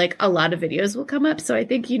police chief, like a lot of videos will come up. So I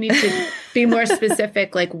think you need to be more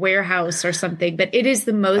specific, like warehouse or something. But it is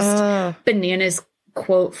the most bananas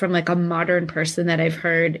quote from like a modern person that I've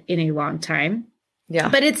heard in a long time. Yeah.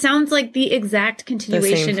 But it sounds like the exact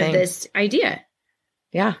continuation of this idea.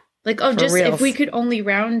 Yeah. Like, just reals. If we could only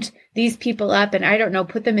round these people up and I don't know,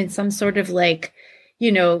 put them in some sort of like,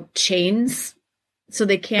 chains so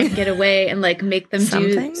they can't get away and like make them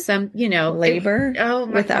do some, labor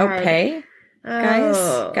without pay.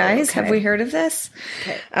 Guys, have we heard of this?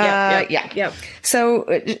 Okay. Yeah.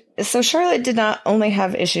 So Charlotte did not only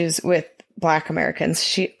have issues with Black Americans.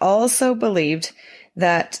 She also believed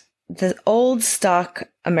that the old stock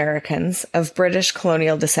Americans of British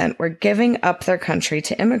colonial descent were giving up their country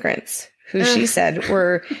to immigrants who she said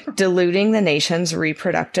were diluting the nation's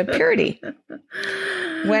reproductive purity.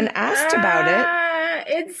 When asked about it,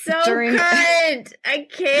 it's so current. I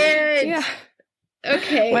can't. Yeah.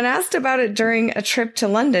 Okay. When asked about it during a trip to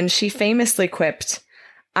London, she famously quipped,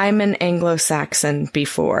 "I'm an Anglo-Saxon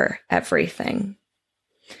before everything."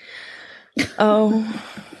 Oh,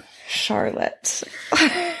 Charlotte.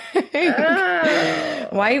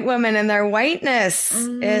 White women and their whiteness.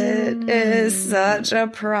 It is such a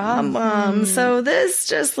problem. So this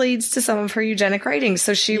just leads to some of her eugenic writings.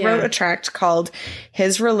 So she wrote a tract called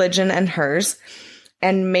His Religion and Hers,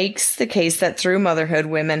 and makes the case that through motherhood,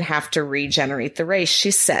 women have to regenerate the race. She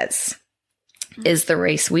says, is the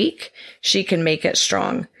race weak? She can make it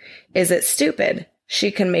strong. Is it stupid? She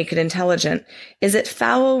can make it intelligent. Is it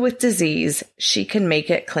foul with disease? She can make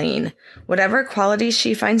it clean. Whatever qualities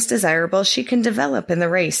she finds desirable, she can develop in the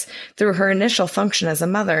race through her initial function as a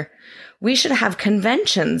mother. We should have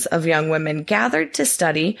conventions of young women gathered to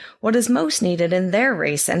study what is most needed in their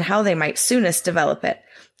race and how they might soonest develop it.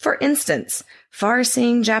 For instance,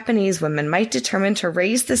 far-seeing Japanese women might determine to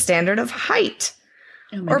raise the standard of height.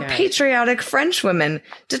 Or patriotic French women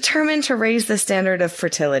determined to raise the standard of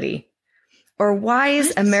fertility. Or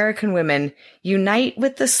wise American women unite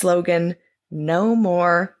with the slogan, "No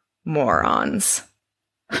more morons."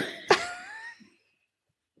 Oh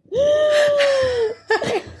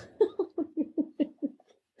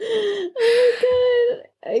my God.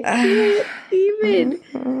 I can't even.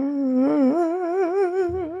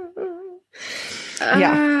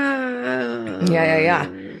 Yeah.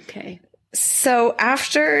 Okay. So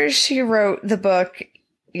after she wrote the book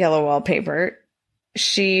Yellow Wallpaper,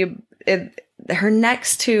 her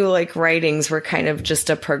next two writings were kind of just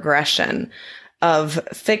a progression of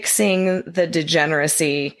fixing the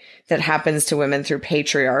degeneracy that happens to women through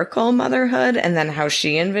patriarchal motherhood, and then how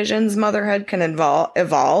she envisions motherhood can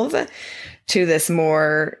evolve to this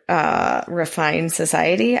more refined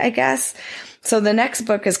society, I guess. So the next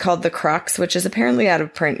book is called The Crux, which is apparently out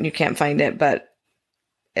of print. You can't find it, but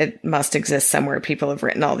it must exist somewhere. People have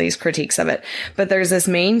written all these critiques of it. But there's this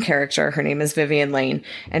main character. Her name is Vivian Lane,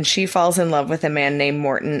 and she falls in love with a man named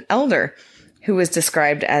Morton Elder, who is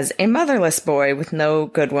described as a motherless boy with no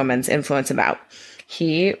good woman's influence about.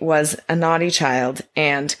 He was a naughty child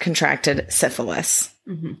and contracted syphilis.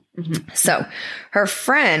 So her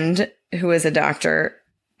friend, who is a doctor,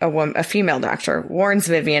 a female doctor, warns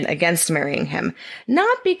Vivian against marrying him,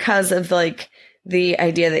 not because of the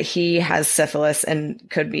idea that he has syphilis and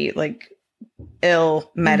could be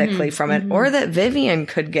ill medically from it, or that Vivian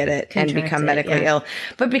could get it and become medically ill,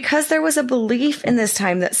 but because there was a belief in this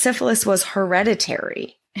time that syphilis was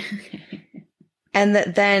hereditary and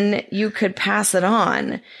that then you could pass it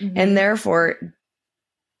on and therefore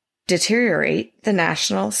deteriorate the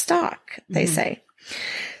national stock, they say.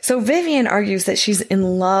 So Vivian argues that she's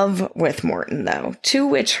in love with Morton, though, to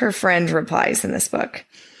which her friend replies in this book,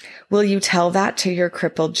 "Will you tell that to your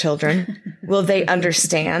crippled children? Will they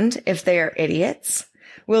understand if they are idiots?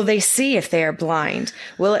 Will they see if they are blind?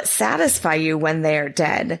 Will it satisfy you when they are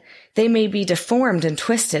dead? They may be deformed and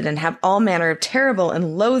twisted and have all manner of terrible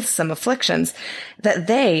and loathsome afflictions that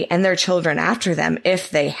they and their children after them, if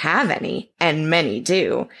they have any, and many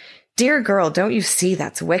do. Dear girl, don't you see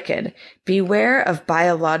that's wicked? Beware of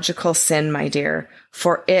biological sin, my dear.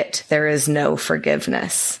 For it there is no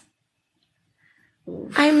forgiveness."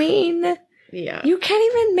 I mean, you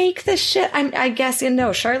can't even make this shit. I guess,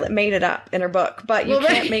 Charlotte made it up in her book, but you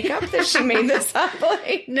can't make up that she made this up.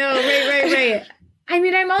 No, right. I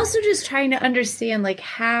mean, I'm also just trying to understand,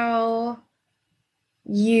 how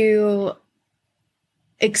you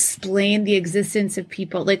explain the existence of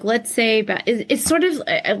people. Let's say, but it's sort of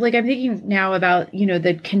I'm thinking now about,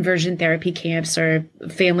 the conversion therapy camps or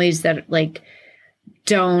families that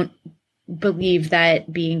don't believe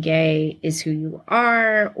that being gay is who you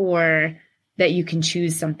are, or that you can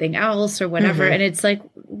choose something else or whatever. And it's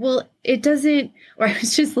well, it doesn't, or I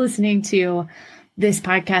was just listening to this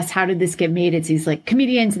podcast, How Did This Get Made? It's these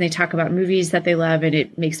comedians, and they talk about movies that they love, and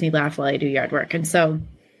it makes me laugh while I do yard work. And so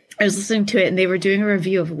I was listening to it, and they were doing a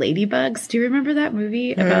review of Ladybugs. Do you remember that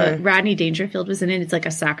movie? About Rodney Dangerfield was in it. It's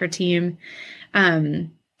a soccer team.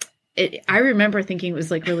 I remember thinking it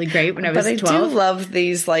was really great when I was 12. But I do love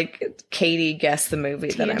these Katie guess the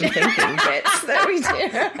movie that I'm thinking bits that we do.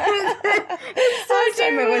 Last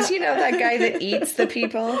time it was you know that guy that eats the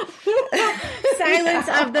people? Silence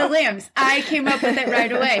of the Lambs. I came up with it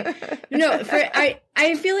right away. No,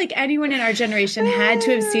 I feel like anyone in our generation had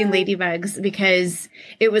to have seen Ladybugs because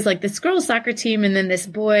it was like this girls' soccer team and then this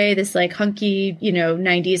boy, this like hunky,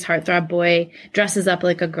 90s heartthrob boy dresses up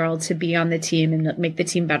like a girl to be on the team and make the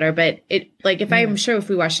team better. But I'm sure if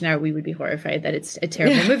we watched it now, we would be horrified that it's a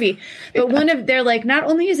terrible movie. But they're like, not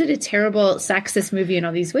only is it a terrible sexist movie in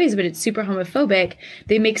all these ways, but it's super homophobic.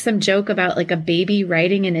 They make some joke about like a baby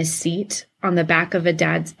riding in a seat on the back of a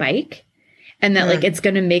dad's bike. And that, like, it's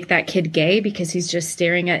going to make that kid gay because he's just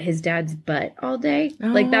staring at his dad's butt all day.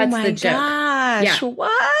 Like, that's the joke. Gosh, yeah.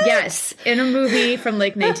 What? Yes. In a movie from,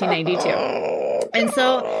 like, 1992. And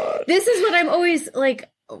so this is what I'm always,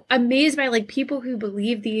 like, amazed by, like, people who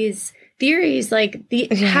believe these theories. Like,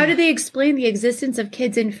 how do they explain the existence of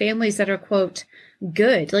kids in families that are, quote,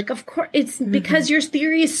 good? Like, of course, it's because your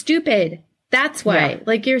theory is stupid. That's why. Yeah.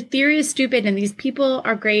 Like, your theory is stupid and these people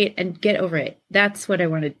are great and get over it. That's what I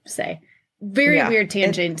wanted to say. Very weird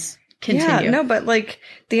tangent. Continue. Yeah, no, but like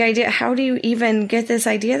the idea, how do you even get this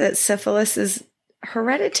idea that syphilis is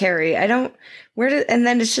hereditary? And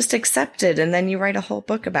then it's just accepted. And then you write a whole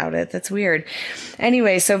book about it. That's weird.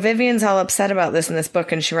 Anyway, so Vivian's all upset about this in this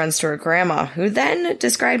book and she runs to her grandma, who then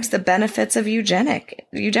describes the benefits of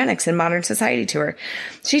eugenics in modern society to her.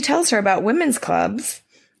 She tells her about women's clubs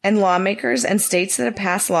and lawmakers and states that have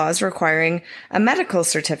passed laws requiring a medical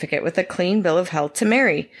certificate with a clean bill of health to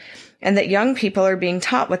marry. And that young people are being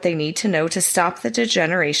taught what they need to know to stop the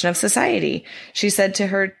degeneration of society. She said to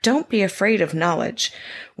her, "Don't be afraid of knowledge.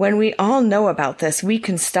 When we all know about this, we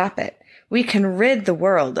can stop it. We can rid the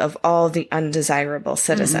world of all the undesirable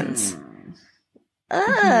citizens."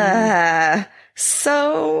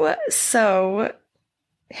 So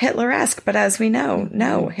Hitler-esque, but as we know,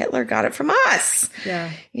 no, Hitler got it from us. Yeah.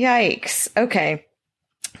 Yikes. Okay.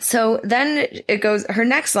 So then it goes, her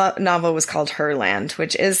next novel was called Herland,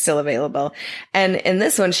 which is still available. And in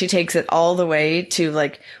this one, she takes it all the way to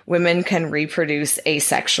like women can reproduce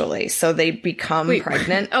asexually. So they become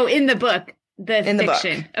pregnant. Oh, in the book, in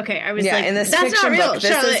fiction. The book. Okay. I was like, in this that's fiction not real, book,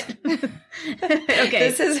 Charlotte. Okay.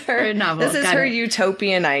 This is her novel. This is her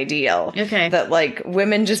utopian ideal. Okay. That like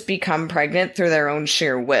women just become pregnant through their own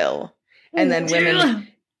sheer will. And then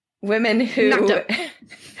women who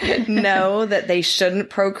know that they shouldn't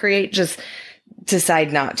procreate just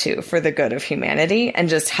decide not to for the good of humanity and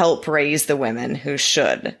just help raise the women who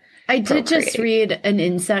should. I did just read an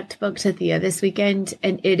insect book to Thea this weekend,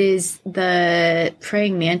 and it is the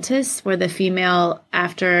praying mantis where the female,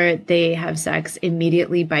 after they have sex,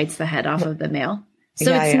 immediately bites the head off of the male.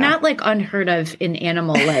 So it's not like unheard of in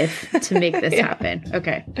animal life to make this happen.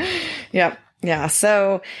 Okay. Yep. Yeah.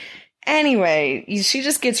 So anyway, she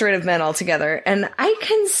just gets rid of men altogether. And I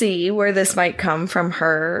can see where this might come from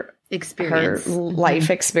her experience, her life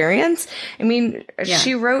experience. I mean,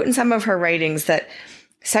 she wrote in some of her writings that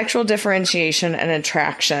sexual differentiation and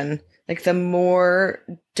attraction, like the more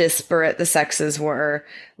disparate the sexes were,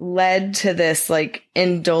 led to this like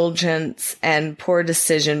indulgence and poor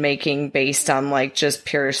decision making based on like just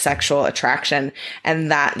pure sexual attraction. And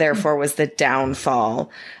that therefore was the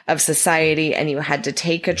downfall of society. And you had to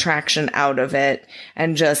take attraction out of it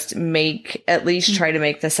and just at least try to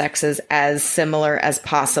make the sexes as similar as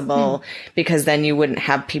possible, because then you wouldn't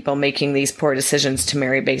have people making these poor decisions to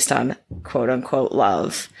marry based on quote unquote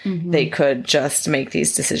love. They could just make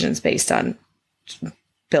these decisions based on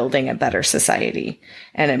building a better society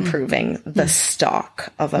and improving the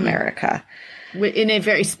stock of America. In a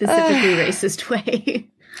very specifically racist way.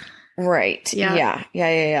 Right.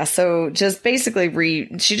 Yeah. So just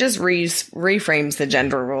basically she just reframes the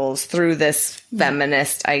gender roles through this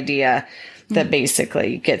feminist idea that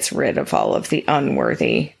basically gets rid of all of the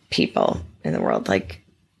unworthy people in the world, like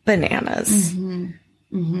bananas.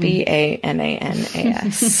 BANANAS.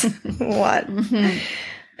 What?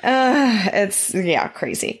 It's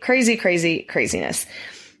craziness.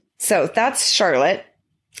 So that's Charlotte.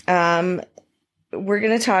 We're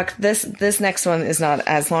going to talk this next one is not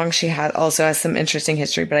as long. She also has some interesting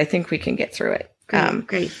history, but I think we can get through it.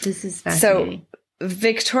 Great. This is fascinating. So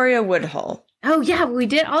Victoria Woodhull. Oh yeah. We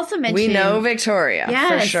did also mention. We know Victoria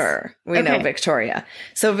for sure. We know Victoria.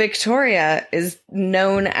 So Victoria is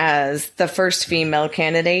known as the first female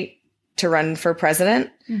candidate to run for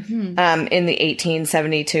president in the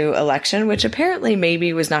 1872 election, which apparently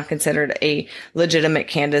maybe was not considered a legitimate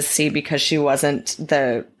candidacy because she wasn't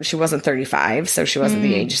 35, so she wasn't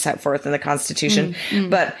the age set forth in the Constitution.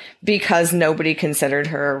 But because nobody considered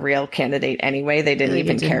her a real candidate anyway, they didn't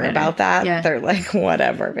even care about that. Yeah. They're like,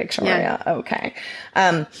 whatever, Victoria. Yeah. Okay.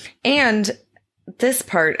 And this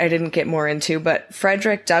part I didn't get more into, but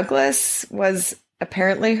Frederick Douglass was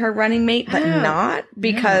apparently her running mate, but not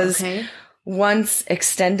because once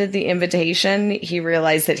extended the invitation, he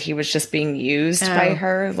realized that he was just being used by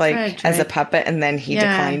her, like Frederick. As a puppet, and then he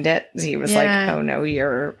declined it. He was like, "Oh no,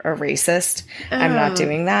 you're a racist. I'm not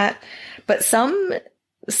doing that." But some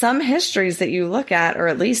histories that you look at, or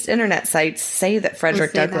at least internet sites, say that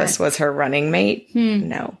Frederick Douglass was her running mate.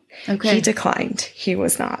 No, he declined. He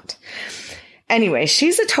was not. Anyway,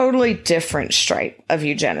 she's a totally different stripe of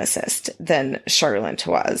eugenicist than Charlotte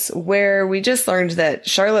was, where we just learned that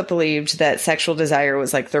Charlotte believed that sexual desire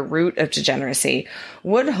was like the root of degeneracy.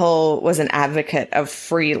 Woodhull was an advocate of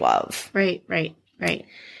free love. Right.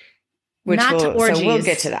 Which not orgies. So we'll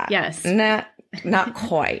get to that. Yes. Not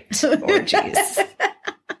quite orgies.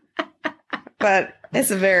 But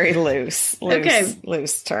it's a very loose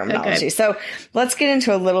terminology. Okay. So let's get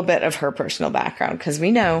into a little bit of her personal background, because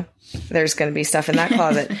we know there's going to be stuff in that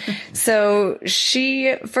closet. So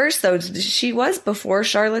she was before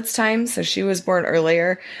Charlotte's time. So she was born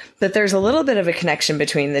earlier, but there's a little bit of a connection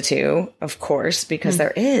between the two, of course, because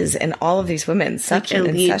there is in all of these women such an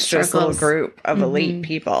incestuous little group of elite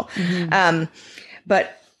people.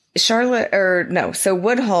 But so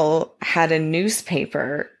Woodhull had a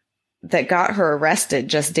newspaper that got her arrested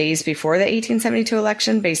just days before the 1872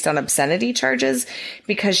 election based on obscenity charges,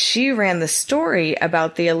 because she ran the story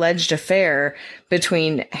about the alleged affair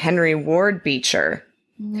between Henry Ward Beecher,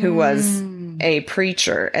 who was a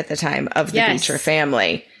preacher at the time of the Beecher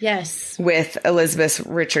family, with Elizabeth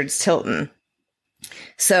Richards Tilton.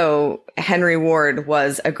 So Henry Ward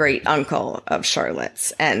was a great uncle of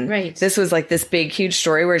Charlotte's. And this was like this big, huge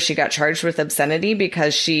story where she got charged with obscenity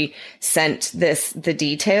because she sent the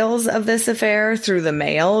details of this affair through the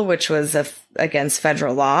mail, which was against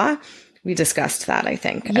federal law. We discussed that, I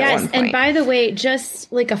think, at one point. And by the way,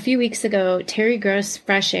 just like a few weeks ago, Terry Gross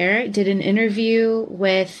Fresh Air did an interview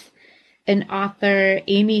with an author,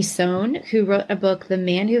 Amy Sohn, who wrote a book, The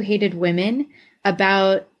Man Who Hated Women,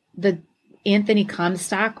 about the Anthony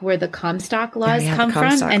Comstock, where the Comstock laws come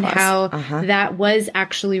from, and how that was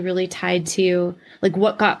actually really tied to like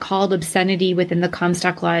what got called obscenity within the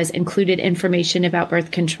Comstock laws included information about birth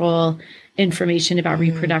control, information about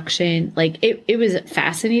reproduction. Like it was a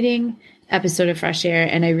fascinating episode of Fresh Air,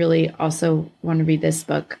 and I really also want to read this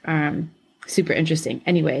book. Super interesting.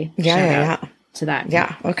 Anyway, shout out to that.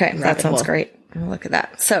 Yeah. Okay. That sounds great. I'll look at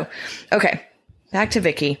that. So, okay, back to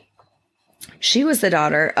Vicky. She was the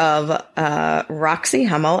daughter of Roxy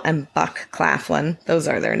Hummel and Buck Claflin. Those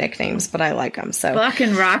are their nicknames, but I like them. So Buck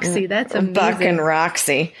and Roxy, that's amazing. Buck and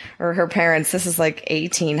Roxy, or her parents. This is like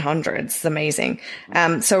 1800s. It's amazing.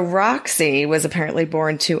 So Roxy was apparently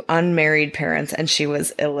born to unmarried parents, and she was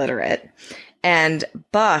illiterate. And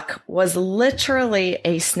Buck was literally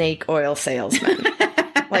a snake oil salesman.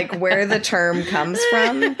 Like where the term comes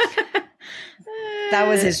from. That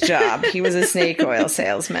was his job. He was a snake oil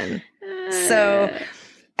salesman. So,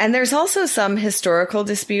 and there's also some historical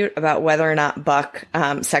dispute about whether or not Buck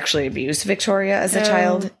sexually abused Victoria as a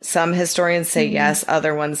child. Some historians say yes.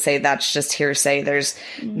 Other ones say that's just hearsay. There's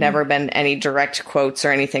never been any direct quotes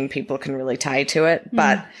or anything people can really tie to it.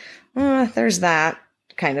 But there's that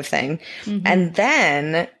kind of thing. And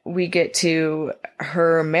then we get to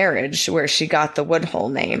her marriage, where she got the Woodhull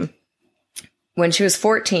name. When she was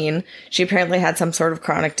 14, she apparently had some sort of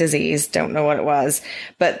chronic disease. Don't know what it was.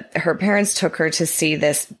 But her parents took her to see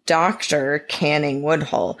this doctor, Canning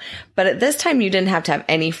Woodhull. But at this time, you didn't have to have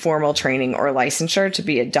any formal training or licensure to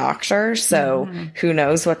be a doctor. So who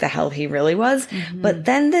knows what the hell he really was. But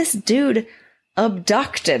then this dude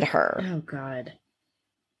abducted her. Oh, God.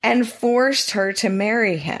 And forced her to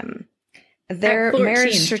marry him. Their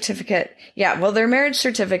marriage certificate. Their marriage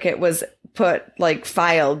certificate was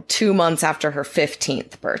filed 2 months after her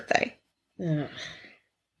 15th birthday. Ugh.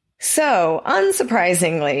 So,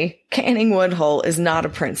 unsurprisingly, Canning Woodhull is not a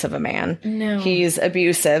prince of a man. No. He's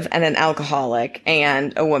abusive and an alcoholic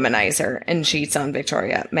and a womanizer, and cheats on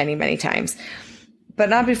Victoria many, many times. But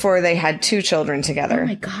not before they had 2 children together. Oh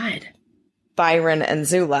my God. Byron and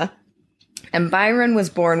Zula. And Byron was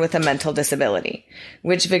born with a mental disability,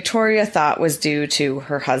 which Victoria thought was due to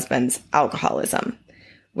her husband's alcoholism,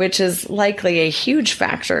 which is likely a huge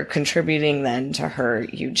factor contributing then to her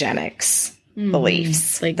eugenics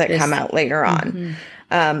beliefs that come out later on.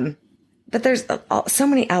 But there's so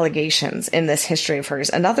many allegations in this history of hers.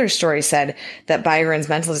 Another story said that Byron's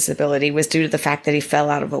mental disability was due to the fact that he fell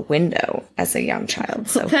out of a window as a young child.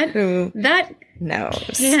 So who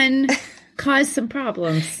knows? Can cause some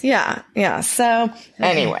problems. Yeah. So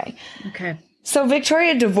anyway. Okay. So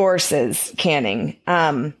Victoria divorces Canning,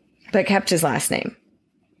 but kept his last name.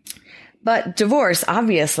 But divorce,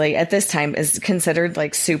 obviously, at this time is considered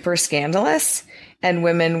like super scandalous, and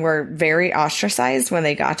women were very ostracized when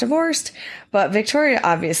they got divorced. But Victoria,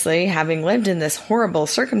 obviously, having lived in this horrible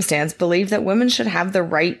circumstance, believed that women should have the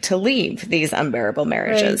right to leave these unbearable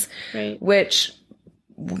marriages, right. which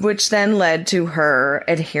then led to her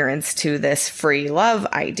adherence to this free love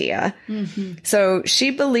idea. Mm-hmm. So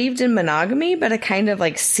she believed in monogamy, but a kind of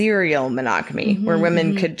like serial monogamy, where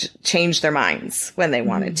women could change their minds when they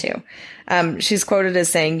wanted to. She's quoted as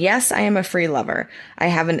saying, "Yes, I am a free lover. I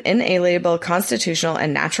have an inalienable constitutional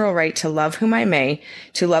and natural right to love whom I may,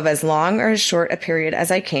 to love as long or as short a period as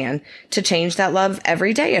I can, to change that love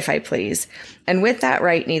every day if I please. And with that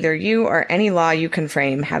right, neither you or any law you can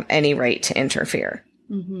frame have any right to interfere."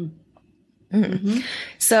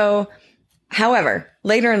 So, however,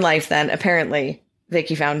 later in life then, apparently,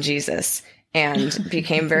 Vicky found Jesus and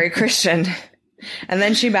became very Christian. And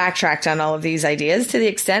then she backtracked on all of these ideas to the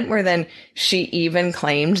extent where then she even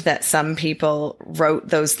claimed that some people wrote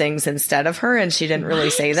those things instead of her and she didn't really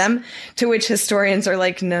say them, to which historians are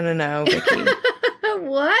like, no, Vicky.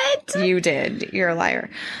 What? You did. You're a liar.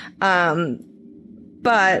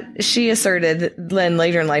 But she asserted then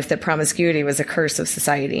later in life that promiscuity was a curse of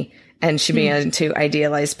society, and she began to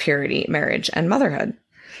idealize purity, marriage, and motherhood.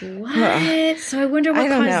 What? So I wonder what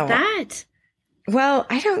caused that. Well,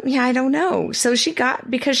 I don't know. So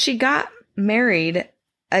because she got married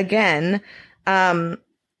again, and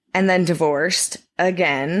then divorced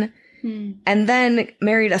again, and then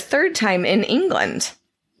married a third time in England.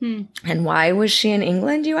 And why was she in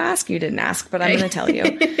England, you ask? You didn't ask, but I'm going to tell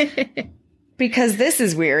you. Because this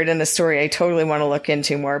is weird and a story I totally want to look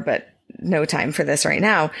into more, but no time for this right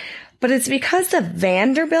now. But it's because the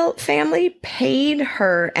Vanderbilt family paid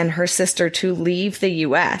her and her sister to leave the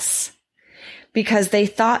U.S. because they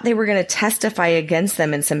thought they were going to testify against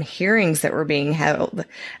them in some hearings that were being held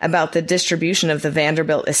about the distribution of the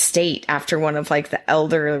Vanderbilt estate after one of like the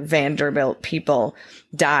elder Vanderbilt people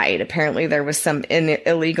died. Apparently there was some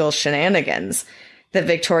illegal shenanigans that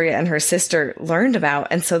Victoria and her sister learned about.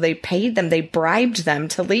 And so they paid them, they bribed them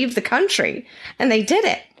to leave the country. And they did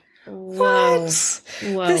it. Whoa. What?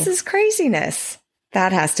 Whoa. This is craziness.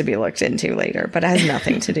 That has to be looked into later, but it has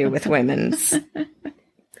nothing to do with women's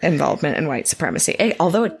involvement in white supremacy.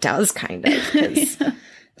 Although it does kind of, because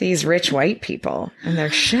these rich white people and their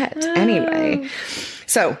shit. Anyway.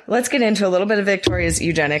 So let's get into a little bit of Victoria's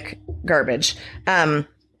eugenic garbage.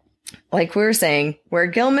 Like we were saying, where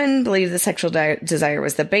Gilman believed the sexual desire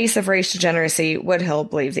was the base of race degeneracy, Woodhull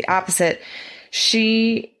believed the opposite.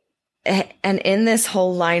 And in this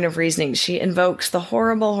whole line of reasoning, she invokes the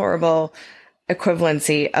horrible, horrible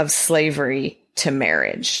equivalency of slavery to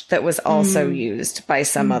marriage that was also used by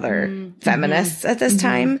some other feminists at this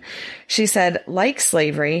time. She said, like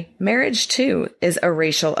slavery, marriage too is a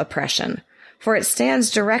racial oppression, for it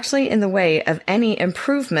stands directly in the way of any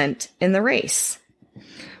improvement in the race.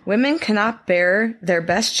 Women cannot bear their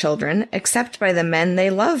best children except by the men they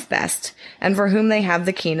love best and for whom they have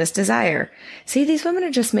the keenest desire. See, these women are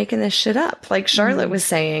just making this shit up. Like Charlotte was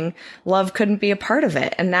saying, love couldn't be a part of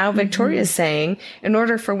it. And now Victoria's saying, in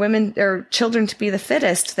order for women or children to be the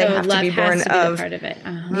fittest, they have to be born of part of it.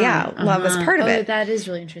 Love is part of it. That is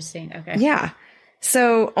really interesting. Okay. Yeah.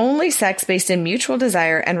 So only sex based in mutual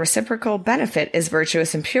desire and reciprocal benefit is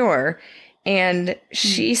virtuous and pure. And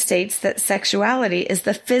she states that sexuality is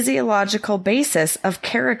the physiological basis of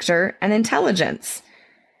character and intelligence,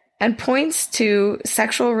 and points to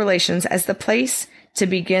sexual relations as the place to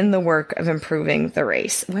begin the work of improving the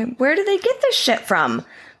race. Where do they get this shit from?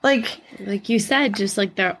 Like you said, just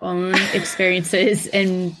like their own experiences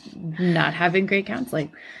and not having great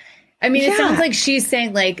counseling. I mean, it sounds like she's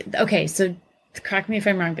saying like, okay, so correct me if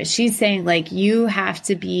I'm wrong, but she's saying like you have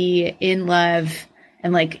to be in love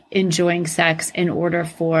and like enjoying sex in order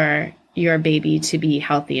for your baby to be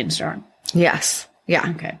healthy and strong. Yes. Yeah.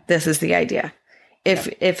 Okay. This is the idea. If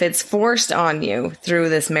it's forced on you through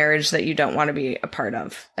this marriage that you don't want to be a part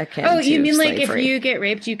of, akin you mean slavery. Like if you get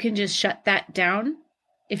raped, you can just shut that down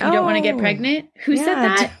if you don't want to get pregnant? Who said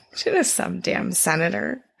that? Just some damn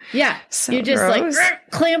senator. Yeah. So you just gross. Like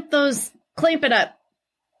clamp it up.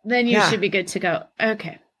 Then you should be good to go.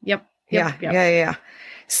 Okay. Yep. Yeah.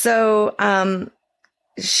 So,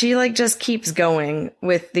 she like just keeps going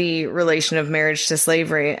with the relation of marriage to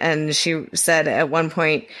slavery. And she said at one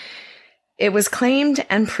point, it was claimed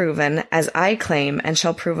and proven, as I claim and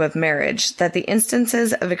shall prove of marriage, that the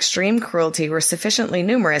instances of extreme cruelty were sufficiently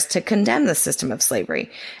numerous to condemn the system of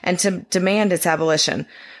slavery and to demand its abolition.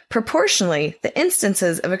 Proportionally, the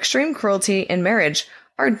instances of extreme cruelty in marriage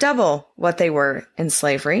are double what they were in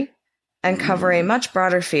slavery and cover a much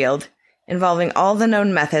broader field involving all the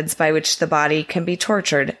known methods by which the body can be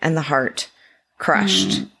tortured and the heart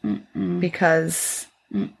crushed. Because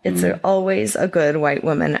it's always a good white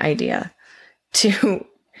woman idea to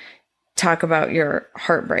talk about your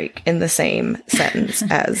heartbreak in the same sentence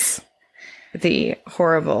as the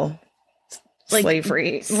horrible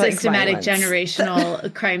slavery, systematic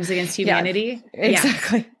generational crimes against humanity. Yeah,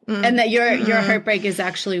 exactly. Yeah. And that your heartbreak is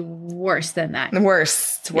actually worse than that.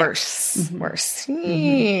 Worse.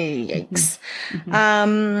 Yikes.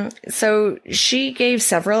 So she gave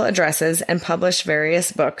several addresses and published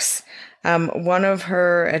various books. One of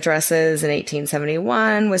her addresses in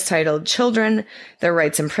 1871 was titled Children, Their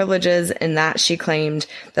Rights and Privileges. In that she claimed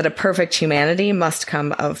that a perfect humanity must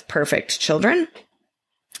come of perfect children.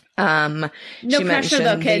 No pressure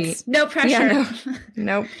though, kids. No pressure. Yeah,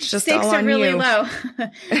 nope. Just stakes all on are really you. low.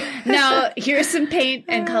 Now, here's some paint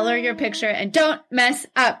and color your picture and don't mess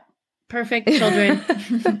up. Perfect children.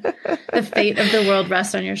 The fate of the world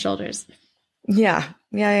rests on your shoulders. Yeah.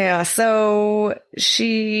 So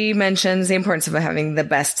she mentions the importance of having the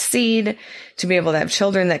best seed to be able to have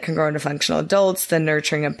children that can grow into functional adults, the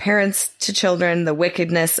nurturing of parents to children, the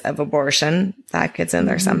wickedness of abortion. That gets in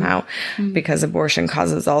there somehow because abortion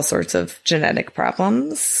causes all sorts of genetic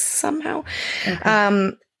problems somehow.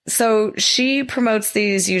 Okay. So she promotes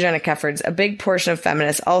these eugenic efforts. A big portion of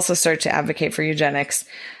feminists also start to advocate for eugenics.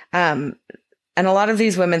 And a lot of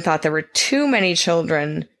these women thought there were too many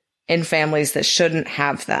children in families that shouldn't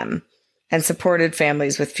have them and supported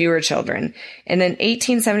families with fewer children. In an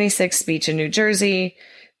 1876 speech in New Jersey,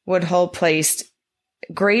 Woodhull placed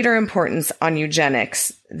greater importance on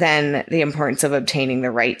eugenics than the importance of obtaining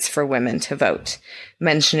the rights for women to vote,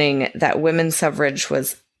 mentioning that women's suffrage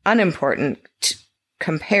was unimportant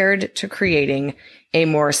compared to creating a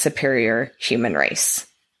more superior human race.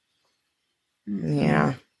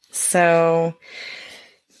 Yeah. So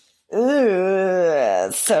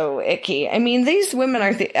icky. I mean, these women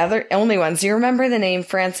are the only ones. Do you remember the name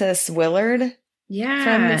Frances Willard? Yeah.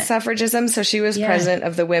 From suffragism. So she was president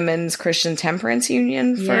of the Women's Christian Temperance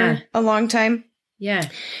Union for a long time. Yeah.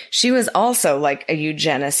 She was also like a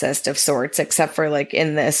eugenicist of sorts, except for like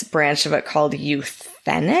in this branch of it called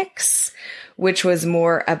euthenics, which was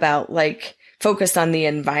more about like focused on the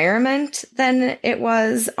environment than it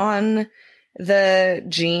was on the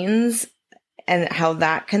genes and how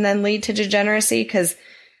that can then lead to degeneracy. Because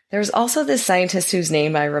there's also this scientist whose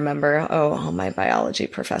name I remember. All my biology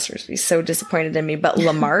professors would be so disappointed in me. But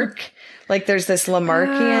Lamarck, like there's this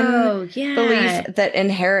Lamarckian belief that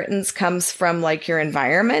inheritance comes from like your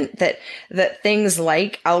environment, that things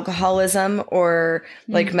like alcoholism or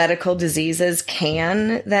like medical diseases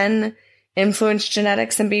can then influence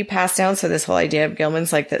genetics and be passed down. So this whole idea of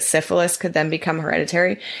Gilman's, like that syphilis could then become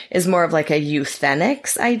hereditary, is more of like a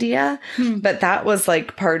euthenics idea. But that was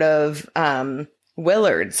like part of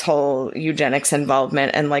Willard's whole eugenics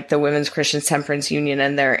involvement and like the Women's Christian Temperance Union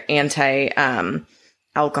and their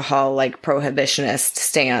alcohol, like prohibitionist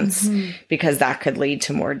stance, because that could lead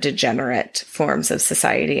to more degenerate forms of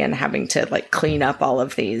society and having to like clean up all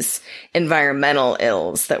of these environmental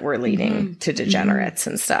ills that were leading to degenerates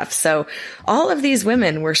and stuff. So all of these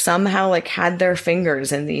women were somehow like had their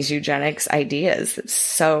fingers in these eugenics ideas. It's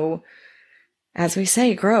so, as we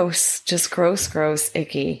say, gross, just gross,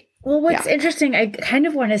 icky. Well, what's interesting, I kind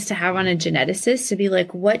of want us to have on a geneticist to be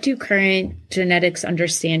like, what do current genetics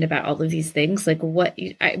understand about all of these things? Like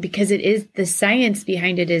because it is, the science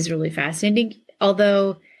behind it is really fascinating.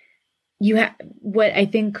 Although what I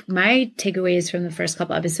think my takeaway is from the first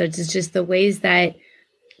couple episodes is just the ways that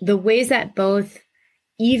both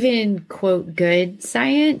even quote good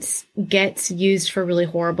science gets used for really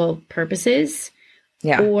horrible purposes.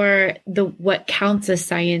 Yeah. Or what counts as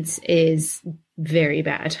science is very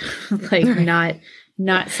bad, like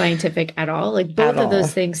not scientific at all. Like both of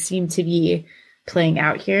those things seem to be playing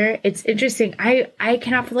out here. It's interesting. I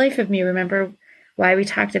cannot for the life of me remember why we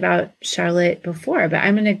talked about Charlotte before, but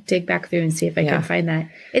I'm going to dig back through and see if I can find that.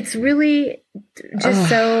 It's really just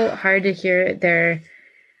so hard to hear their,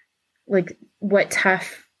 like, what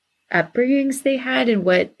tough upbringings they had and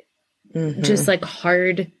what just like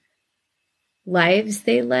hard lives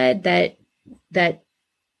they led that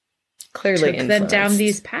clearly took them down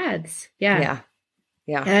these paths. Yeah.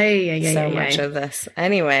 So much of this.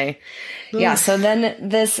 Anyway. Yeah. So then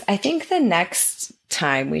I think the next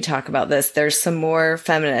time we talk about this, there's some more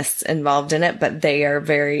feminists involved in it, but they are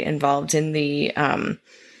very involved in the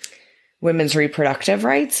women's reproductive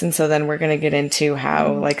rights. And so then we're going to get into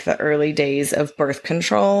how like the early days of birth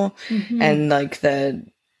control and like the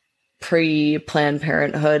pre-Planned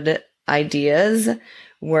Parenthood ideas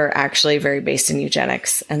were actually very based in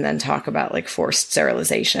eugenics, and then talk about like forced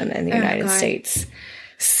sterilization in the United States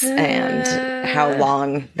and how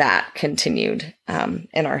long that continued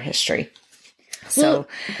in our history. So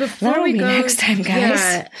that'll be next time,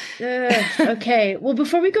 guys. Yeah. Okay. Well,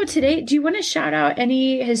 before we go today, do you want to shout out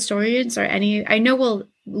any historians or any, I know we'll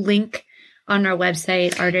link on our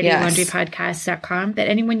website, ourdirtylaundrypodcast.com, but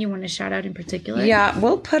anyone you want to shout out in particular? Yeah,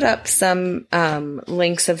 we'll put up some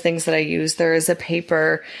links of things that I use. There is a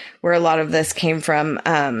paper where a lot of this came from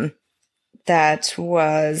that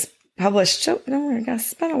was published, I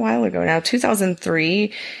guess it's been a while ago now,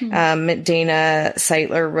 2003. Dana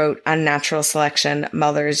Seitler wrote Unnatural Selection,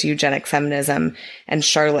 Mothers, Eugenic Feminism, and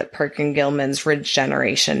Charlotte Perkin Gilman's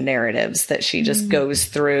Regeneration Narratives, that she just goes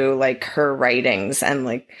through like her writings and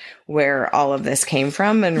like where all of this came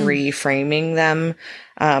from and reframing them,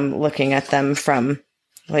 looking at them from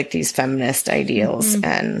like these feminist ideals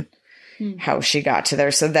and how she got to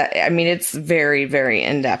there. So that, I mean, it's very, very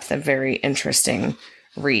in-depth and very interesting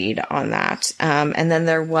read on that. And then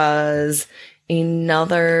there was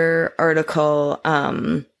another article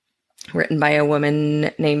written by a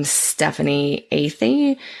woman named Stephanie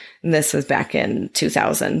Athey. And this was back in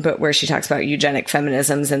 2000, but where she talks about eugenic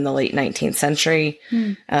feminisms in the late 19th century.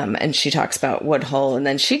 And she talks about Woodhull, and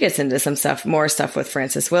then she gets into some more stuff with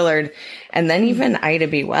Frances Willard, and then even Ida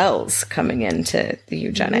B. Wells coming into the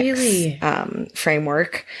eugenics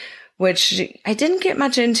framework, which I didn't get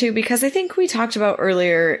much into because I think we talked about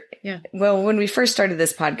earlier. Yeah. Well, when we first started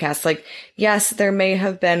this podcast, like, yes, there may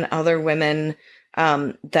have been other women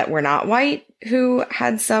that were not white who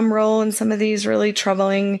had some role in some of these really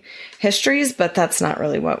troubling histories, but that's not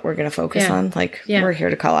really what we're going to focus on. Like, we're here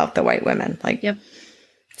to call out the white women. Like,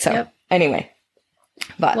 anyway,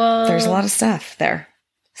 but there's a lot of stuff there.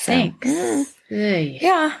 So, thanks.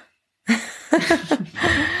 Yeah.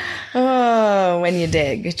 Oh, when you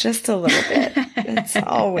dig just a little bit, it's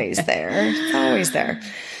always there. It's always there.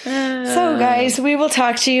 So, guys, we will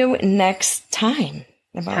talk to you next time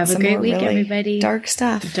about have a great week, really everybody. Dark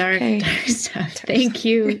stuff. Dark stuff. Thank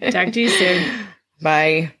you. Talk to you soon.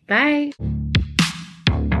 Bye. Bye.